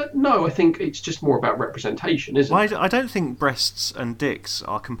 No, I think it's just more about representation, isn't Well, it? I don't think breasts and dicks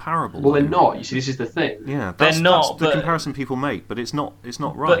are comparable. Well, they're though. not. You see, this is the thing. Yeah, They're that's not, the but- comparison people make, but it's not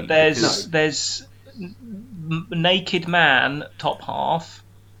right. But there's because- there's naked man top half,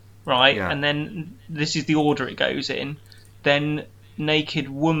 right? Yeah. And then this is the order it goes in. Then naked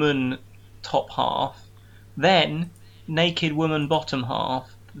woman top half, then naked woman bottom half,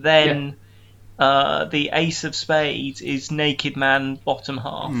 then the ace of spades is naked man bottom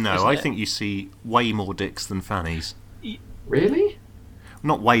half. No, isn't I it? think you see way more dicks than fannies. Really?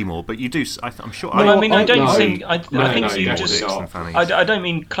 Not way more, but you do. I'm sure. Well, I mean, I don't no. think. I No, think no, you no, just. dicks than fannies. I don't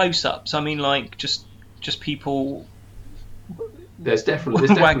mean close-ups. I mean like just people. There's definitely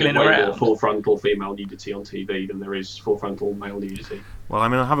Waggling way more around. full frontal female nudity on TV than there is full frontal male nudity. Well, I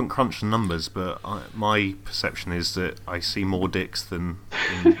mean, I haven't crunched the numbers, but my perception is that I see more dicks than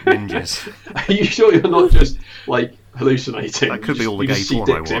ninjas. Are you sure you're not just like hallucinating? That could be all the You gay just see porn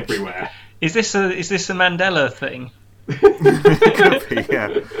I dicks watch. everywhere. Is this a Mandela thing? Could be,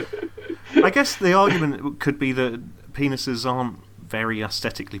 yeah. I guess the argument could be that penises aren't very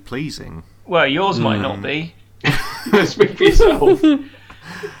aesthetically pleasing. Well, yours might not be. Speak for yourself.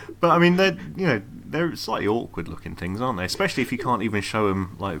 But I mean, they're slightly awkward looking things, aren't they? Especially if you can't even show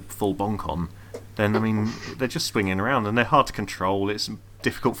them like full bonk on. Then I mean, they're just swinging around and they're hard to control. It's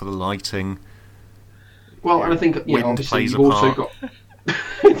difficult for the lighting. Well, and I think Wind obviously plays you've a also part.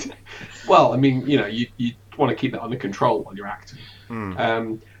 got. Well, I mean, you want to keep that under control while you're acting.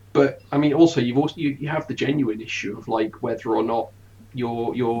 But I mean, also you have the genuine issue of like whether or not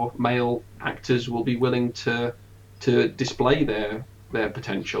your male actors will be willing to display their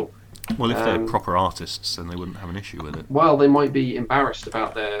potential. Well, if they're Um, proper artists, then they wouldn't have an issue with it. Well, they might be embarrassed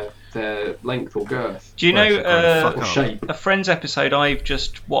about their length or girth Do you Well, know if you're going or fuck up. shape. a Friends episode I've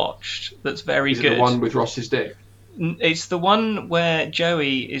just watched that's very Is it good? the one with Ross's dick? It's the one where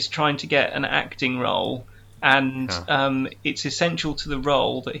Joey is trying to get an acting role, and it's essential to the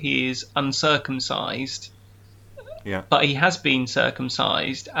role that he is uncircumcised. Yeah. But he has been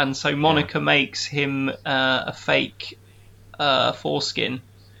circumcised, and so Monica makes him a fake foreskin,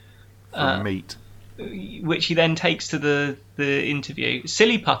 From meat. which he then takes to the interview.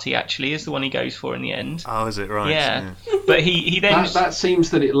 Silly Putty actually is the one he goes for in the end. Oh, is it right? Yeah. But he then That seems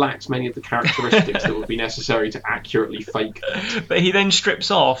that it lacks many of the characteristics that would be necessary to accurately fake that. but he then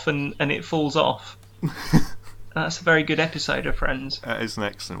strips off and it falls off. That's a very good episode of Friends. That is an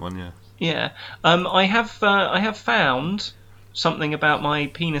excellent one. Yeah. Yeah, I have found something about my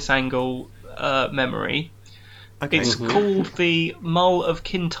penis angle memory. Okay. It's called the Mull of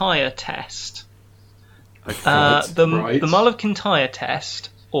Kintyre test. Okay. Right. The Mull of Kintyre test,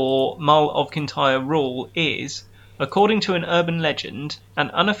 or Mull of Kintyre rule, is, according to an urban legend, an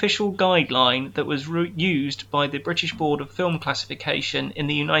unofficial guideline that was used by the British Board of Film Classification in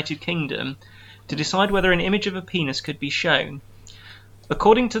the United Kingdom to decide whether an image of a penis could be shown.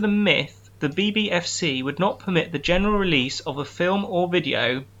 According to the myth, the BBFC would not permit the general release of a film or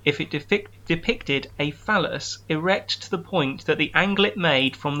video if it depicted a phallus erect to the point that the angle it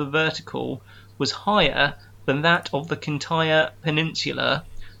made from the vertical was higher than that of the Kintyre Peninsula,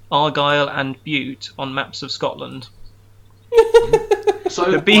 Argyll and Bute on maps of Scotland. So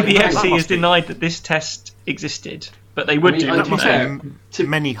The that BBFC must has be- denied that this test existed, but they would I mean, do I it. That must fair, be to-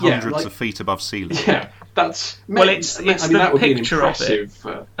 many yeah, hundreds like- of feet above sea level. Yeah, that's. Well, it's I mean, the that would be an picture of it.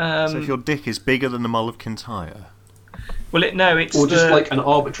 impressive. So if your dick is bigger than the Mull of Kintyre, It's Or just the, like an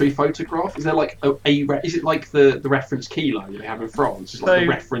arbitrary photograph? Is there like is it like the reference kilo they have in France? It's like So- the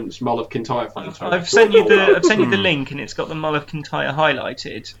reference Mull of Kintyre photo. I've sent you the link, and it's got the Mull of Kintyre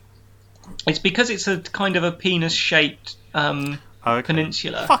highlighted. It's because it's a kind of a penis-shaped okay.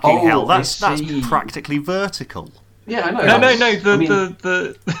 peninsula. Fucking Oh, hell, I that's see. practically vertical. Yeah, I know. No, that's- I mean-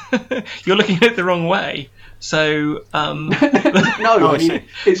 the you're looking at it the wrong way. So no, Oh, I I mean see.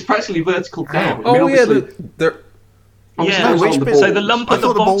 it's practically vertical down. I Oh mean, yeah, obviously- they're obviously yeah, those which aren't the bit? balls. so the lump I at the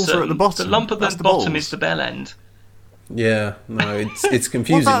thought the balls bottom, are at the bottom. the lump at That's the the bottom balls. is the bell end. Yeah, no, it's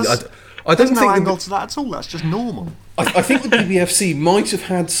confusing. Well, I don't There's no think angle to that at all. That's just normal. I think the BBFC might have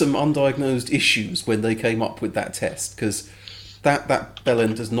had some undiagnosed issues when they came up with that test, because that bell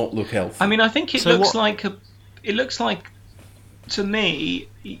end does not look healthy. I mean, I think it So looks what- like it looks like, to me,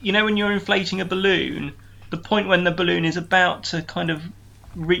 you know, when you're inflating a balloon, the point when the balloon is about to kind of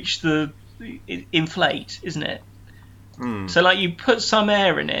reach the inflate, isn't it? So like you put some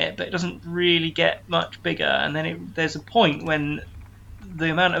air in it, but it doesn't really get much bigger, and then there's a point when the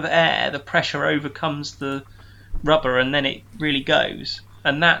amount of air, the pressure overcomes the rubber, and then it really goes.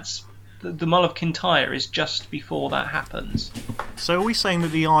 And that's the Mull of Kintyre is just before that happens. So are we saying that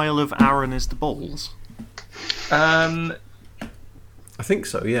the Isle of Arran is the balls? I think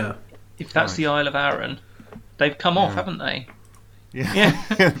so, yeah. If that's the Isle of Arran, they've come off, haven't they? Yeah.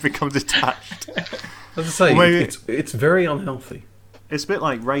 They've become detached. As I say, Well, maybe- it's very unhealthy. It's a bit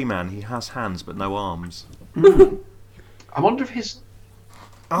like Rayman. He has hands but no arms. I wonder if his.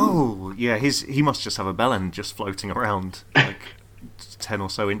 Oh, yeah. He must just have a bell end just floating around like 10 or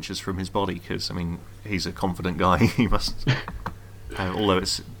so inches from his body, because, I mean, he's a confident guy. He must... although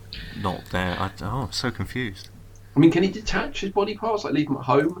it's not there. I'm so confused. I mean, can he detach his body parts, like leave them at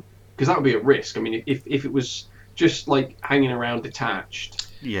home? Because that would be a risk. I mean, if it was just like hanging around detached,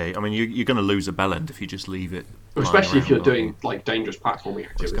 Yeah, I mean, you're going to lose a bell end if you just leave it. lying especially if you're around, aren't doing you? like dangerous platforming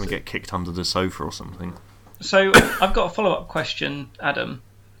It's activity. going to get kicked under the sofa or something. So I've got a follow-up question, Adam.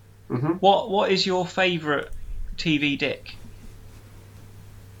 Mhm. What is your favourite TV dick?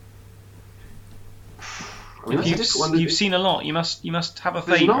 I mean, that's a difficult one. You've seen a lot. You must have a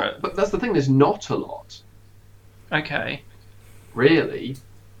There's not- favourite. but that's the thing. There's not a lot, Okay. really.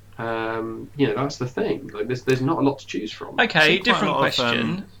 That's the thing. Like, there's not a lot to choose from. Okay. See, quite a Different lot of,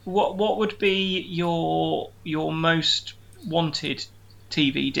 question. What would be your most wanted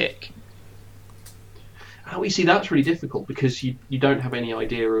TV dick? How you see that's really difficult because you don't have any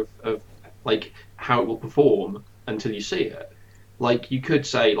idea of like how it will perform until you see it. Like you could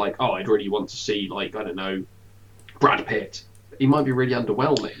say like, oh, I'd really want to see like, I don't know, Brad Pitt. He might be really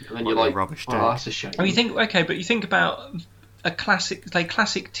underwhelming, and then Might you're be a like, rubbish oh, dick. that's a shame. Oh, you think but you think about a classic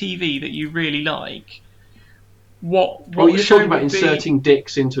TV that you really like. What well, you're show talking about would be- inserting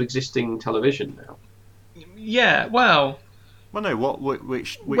dicks into existing television now. Yeah. Well, Well, no,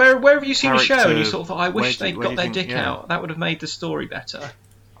 which where have you seen a show and you character- sort of thought, I where wish do- they'd where do got you their think- dick yeah. out. That would have made the story better.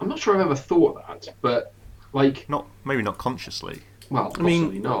 I'm not sure I've ever thought that, but like, maybe not consciously. well, I possibly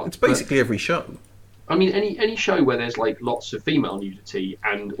mean, not. it's but- basically every show. I mean, any show where there's like lots of female nudity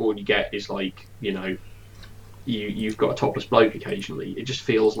and all you get is like, you've got a topless bloke occasionally. It just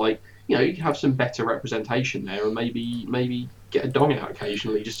feels like, you could have some better representation there, and maybe get a dong out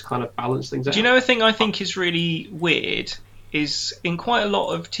occasionally just to kind of balance things out. Do you know a thing I think is really weird is in quite a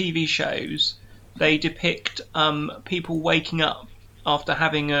lot of TV shows they depict people waking up after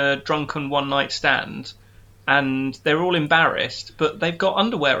having a drunken one night stand and they're all embarrassed but they've got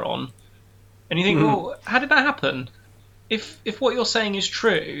underwear on, and you think, well, how did that happen? If what you're saying is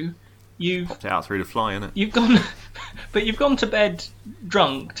true, Popped it out through the fly, innit? you've gone to bed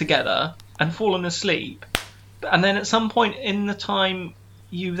drunk together and fallen asleep, and then at some point in the time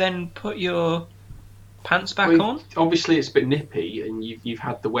you then put your pants back I mean, on. Obviously, it's a bit nippy, and you've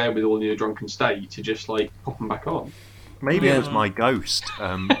had the wherewithal in your drunken state to just like pop them back on. Maybe Yeah. it was my ghost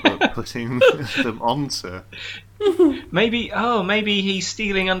putting them onto Maybe he's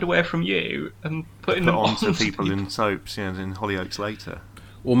stealing underwear from you and putting put them onto people in soaps, in Hollyoaks later.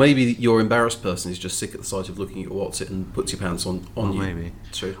 Or maybe your embarrassed person is just sick at the sight of looking at what's it and puts your pants on Well, you. maybe.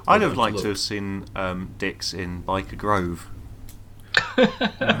 So I'd they have don't liked to look. have seen Dicks in Biker Grove. See,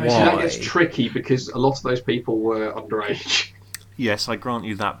 that gets Why? tricky because a lot of those people were underage. Yes, I grant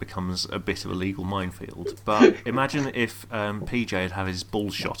you that becomes a bit of a legal minefield. But imagine if PJ had had his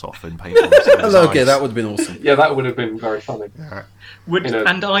balls shot off in paintballs. Okay, that would have been awesome. Yeah, that would have been very funny. in a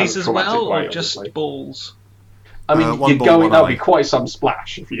and eyes kind of as traumatic well, way, or just obviously. balls? I mean, One you're ball, going. one That would eye. be quite some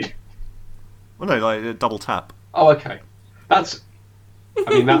splash if you. Well, no, like a double tap. Oh, okay. That's. I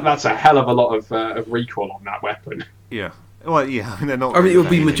mean, that's a hell of a lot of recoil on that weapon. Yeah. Well, yeah. I mean, they're not. I mean, it would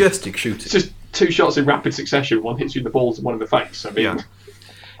be really- majestic shooting. It's just two shots in rapid succession. One hits you in the balls and one in the face. I mean, Yeah.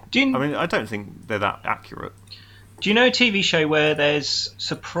 Do you, I mean, I don't think they're that accurate. do you know a TV show where there's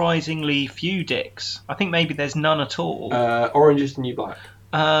surprisingly few dicks? I think maybe there's none at all. Orange is the New Black.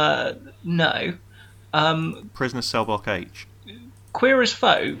 No. Prisoner Cell Block H. Queer as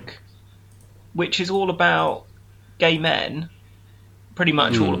Folk, which is all about gay men, pretty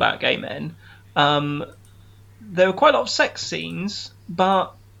much all about gay men. There were quite a lot of sex scenes,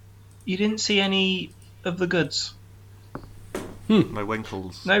 but you didn't see any of the goods. No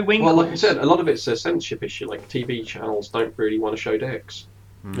winkles. No winkles. Well, like I said, a lot of it's a censorship issue. Like TV channels don't really want to show dicks,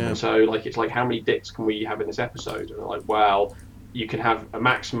 Yeah. and so like it's like how many dicks can we have in this episode? And they're like, well, you can have a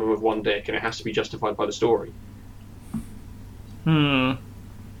maximum of one dick, and it has to be justified by the story. Because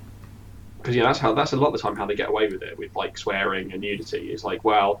that's a lot of the time how they get away with it, with like swearing and nudity. It's like,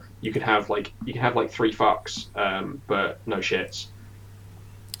 well, you can have like 3 fucks, but no shits.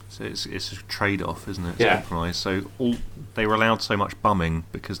 So it's a trade-off, isn't it? It's Yeah. compromise. So they were allowed so much bumming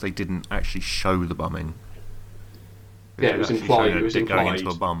because they didn't actually show the bumming. If Yeah, they'd it was actually implied- shown it was dick going implied.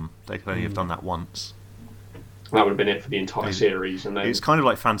 into a bum. They could only have done that once. That would have been it for the entire series, and then It's kind of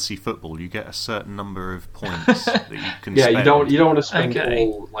like fantasy football. You get a certain number of points that you can yeah, spend. you don't want to spend Okay. it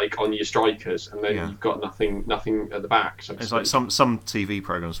all like on your strikers, and then Yeah. you've got nothing at the back. So to It's like speak. some TV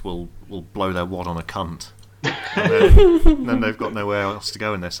programs will blow their wad on a cunt. And then they've got nowhere else to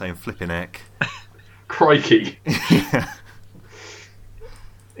go, and they're saying flipping heck. Crikey,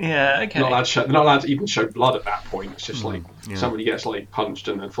 Yeah, okay. they're not allowed to even show blood at that point. It's just like yeah. somebody gets like punched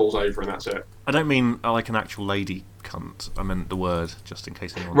and then falls over, and that's it. I don't mean like an actual lady cunt. I meant the word, just in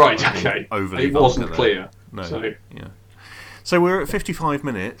case anyone Right, thought I'd been okay. overly It wasn't vulgar clear. there. No, So yeah. So we're at 55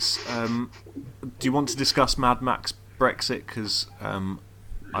 minutes. Do you want to discuss Mad Max Brexit? Because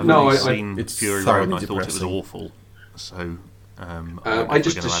I've No, only I- seen It's Fury Road and I thoroughly thought it was depressing. awful. So I don't know I if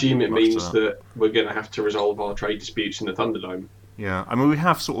just we're gonna assume add it much to means that we're going to have to resolve our trade disputes in the Thunderdome. Yeah, I mean, we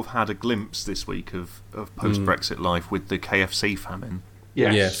have sort of had a glimpse this week of post-Brexit life with the KFC famine.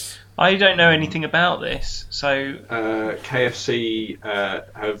 Yes. I don't know anything about this, so KFC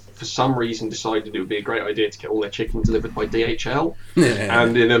have, for some reason, decided it would be a great idea to get all their chicken delivered by DHL. Yeah.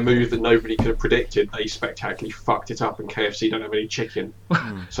 And in a move that nobody could have predicted, they spectacularly fucked it up, and KFC don't have any chicken.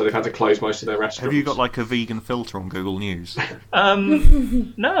 So they've had to close most of their restaurants. Have you got like a vegan filter on Google News?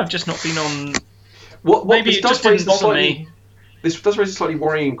 no, I've just not been on. what Maybe this it does just raise didn't a bother slightly- me. This does raise a slightly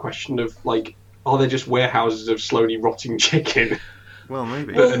worrying question of, like, are there just warehouses of slowly rotting chicken Well,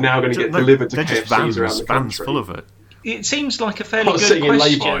 maybe. that are now going to get delivered to They're just KFCs around the vans country? full of it. It seems like a fairly Oh, good sitting in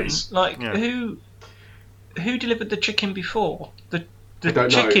question. lay-bys. Like Yeah. who delivered the chicken before? The I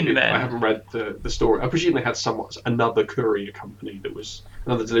don't chicken know. men. I haven't read the story. I presume they had another courier company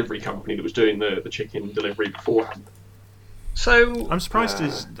another delivery company that was doing the chicken delivery beforehand. So I'm surprised.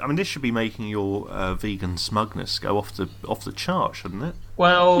 This should be making your vegan smugness go off the chart, shouldn't it?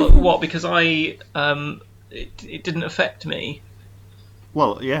 well, what? Because it didn't affect me.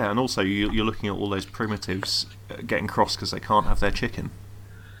 Well, yeah, and also you're looking at all those primitives getting cross because they can't have their chicken.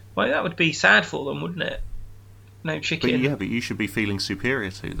 Well, that would be sad for them, wouldn't it? No But chicken. but you should be feeling superior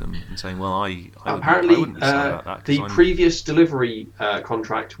to them and saying, "Well, I Apparently, wouldn't be sad about that." 'cause the I'm- previous delivery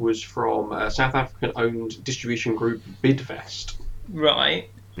contract was from South African-owned distribution group Bidvest, Right.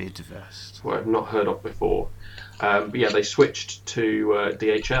 Bidvest. who I've not heard of before. But yeah, they switched to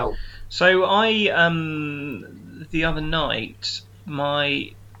DHL. So I the other night my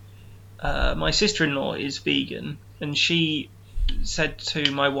sister-in-law is vegan, and she said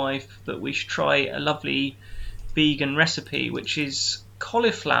to my wife that we should try a lovely vegan recipe, which is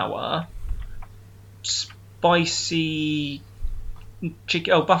cauliflower, spicy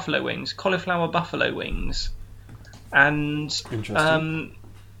chicken, buffalo wings, cauliflower buffalo wings, and Interesting.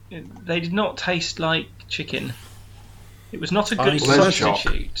 they did not taste like chicken. It was not a good Well, there's a shock.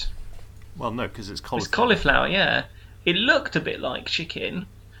 substitute. Well, no, because it's It's cauliflower. cauliflower, yeah. It looked a bit like chicken,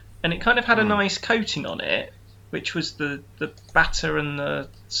 and it kind of had a nice coating on it, which was the batter and the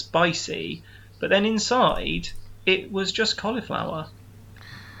spicy. But then inside, it was just cauliflower.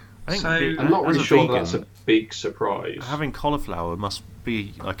 I think So- I'm not as really a sure vegan, that's a big surprise. having cauliflower must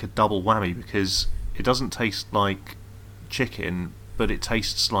be like a double whammy because it doesn't taste like chicken, but it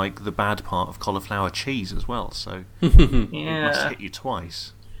tastes like the bad part of cauliflower cheese as well. So it must Yeah, hit you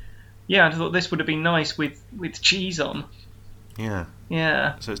twice. yeah. I thought this would have been nice with cheese on. Yeah.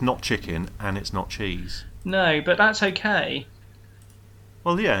 Yeah, So it's not chicken and it's not cheese. no, but that's okay.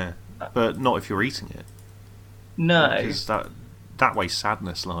 Well, yeah, but not if you're eating it. No, Because that way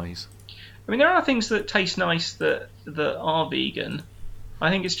sadness lies. I mean there are things that taste nice that are vegan. I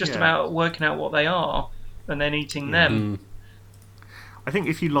think it's just Yeah. about working out what they are and then eating them. I think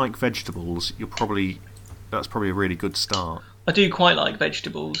if you like vegetables, that's probably a really good start. I do quite like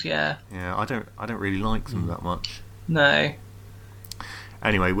vegetables. Yeah, Yeah, I don't really like them that much. no.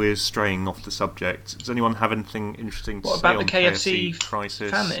 Anyway, we're straying off the subject. Does anyone have anything interesting to What say about on the KFC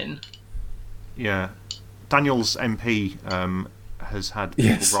crisis? famine? Yeah, Daniel's MP has had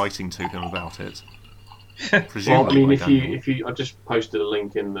people Yes. writing to him about it. Well, Presumably I mean, by if Daniel. you, I just posted a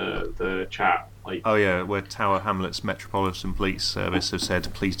link in the chat. Like, Oh yeah, where Tower Hamlets Metropolitan Police Service have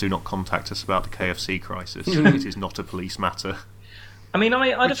said, please do not contact us about the KFC crisis. It is not a police matter. I mean, I'd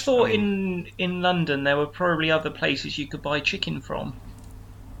have Which, thought I in London there were probably other places you could buy chicken from.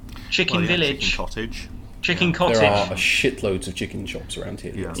 Chicken Well, yeah, Village, Chicken Cottage. Chicken Cottage. There are shitloads of chicken shops around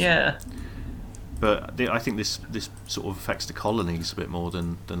here. Yeah. Yeah. But I think this sort of affects the colonies a bit more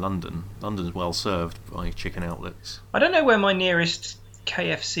than London. London's well served by chicken outlets. I don't know where my nearest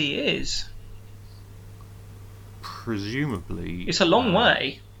KFC is. Presumably, It's a long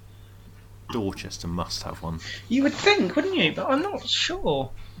way. Dorchester must have one. You would think, wouldn't you? But I'm not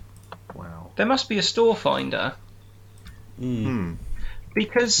sure. Wow. There must be a store finder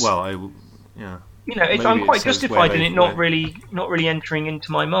because Yeah. you know, Maybe I'm it quite says justified where in they- it not really entering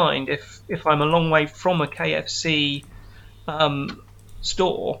into my mind if I'm a long way from a KFC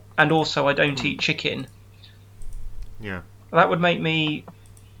store and also I don't eat chicken. Yeah. That would make me.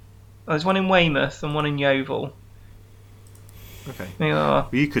 There's one in Weymouth and one in Yeovil. Okay. Yeah.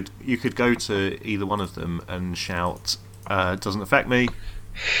 You could go to either one of them and shout, "Doesn't affect me."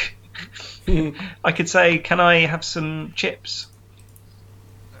 I could say, "Can I have some chips?"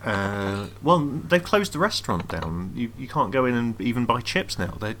 Well, they've closed the restaurant down. You can't go in and even buy chips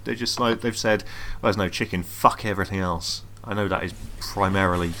now. They're just like they've said, well, "There's no chicken. Fuck everything else." I know that is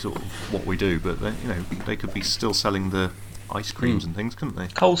primarily sort of what we do, but they could be still selling the ice creams and things, couldn't they?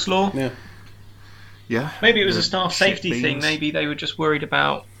 Coleslaw. Yeah. Yeah. Maybe it was a The staff shit safety thing. beans. Maybe they were just worried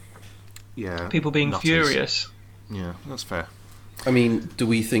about Yeah. people being nutters. furious. Yeah, that's fair. I mean, do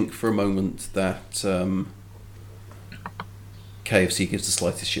we think for a moment that KFC gives the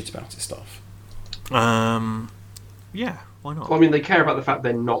slightest shit about its stuff? Yeah, why not? Well, I mean, they care about the fact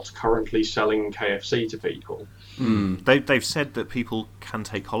they're not currently selling KFC to people. They've said that people can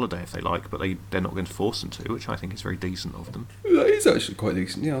take holiday if they like, but they're not going to force them to, which I think is very decent of them. That is actually quite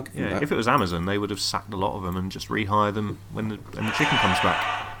decent. Yeah, I'll give them Yeah, that. if it was Amazon, they would have sacked a lot of them and just rehire them when the chicken comes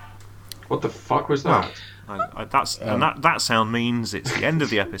back. What the fuck was that? That sound means it's the end of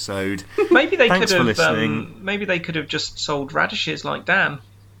the episode. Maybe they Thanks could for have. listening. Maybe they could have just sold radishes like Dan.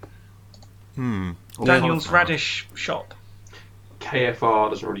 Or Daniel's cauliflower. radish shop. KFR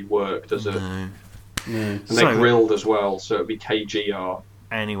doesn't really work, does it? No. No. And they're grilled as well, so it'd be KGR.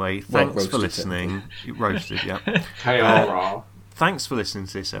 Anyway, Well, thanks for roasted, listening. Roasted, yeah. KRR. Thanks for listening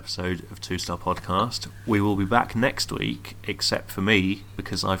to this episode of Two Star Podcast. We will be back next week, except for me,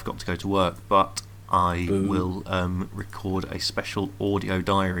 because I've got to go to work, but I will record a special audio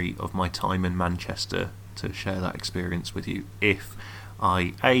diary of my time in Manchester to share that experience with you, if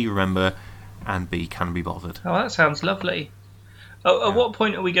I A, remember, and B, can be bothered. Oh, that sounds lovely. Oh, at what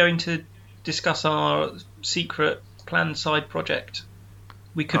point are we going to discuss our secret planned side project?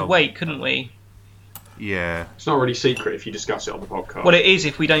 We could wait, couldn't we? Yeah. It's not really secret if you discuss it on the podcast. Well, it is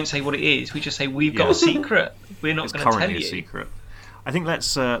if we don't say what it is. We just say we've got a secret. We're not It's going to tell currently you. a secret. I think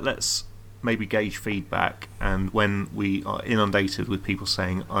let's maybe gauge feedback, and when we are inundated with people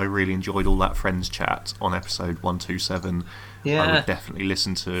saying, "I really enjoyed all that Friends chat on episode 127," I Yeah. would definitely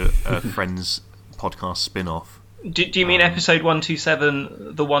listen to a Friends podcast spin-off. Do you mean episode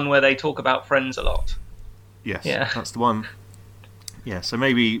 127, the one where they talk about Friends a lot? Yes, Yeah. that's the one. Yeah, so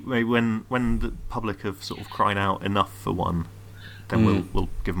maybe when the public have sort of cried out enough for one, then we'll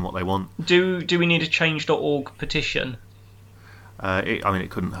give them what they want. Do we need a change.org petition? It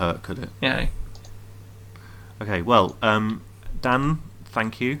couldn't hurt, could it? Yeah. Okay, well, Dan,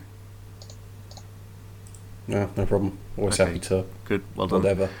 thank you. No problem. Always Okay. happy to Good, well done.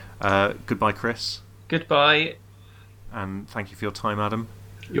 whatever. Goodbye, Chris, Goodbye. and thank you for your time, Adam.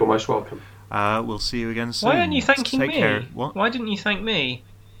 You're most welcome. We'll see you again soon. Why aren't you thanking Take me? care. What? Why didn't you thank me?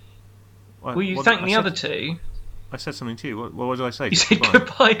 Will you What- thank I the said- other two? I said something to you. What did I say? You said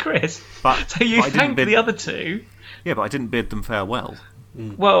goodbye, Chris. But, So you but I didn't thanked bid, the other two. Yeah, but I didn't bid them farewell.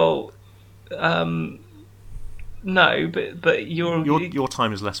 Well, no, but Your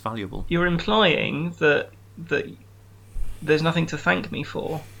time is less valuable. you're implying that there's nothing to thank me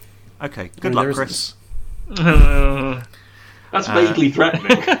for. Okay, good there luck, isn't. Chris. That's vaguely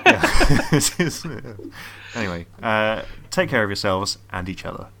threatening. Anyway, take care of yourselves and each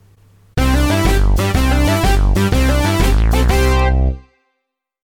other.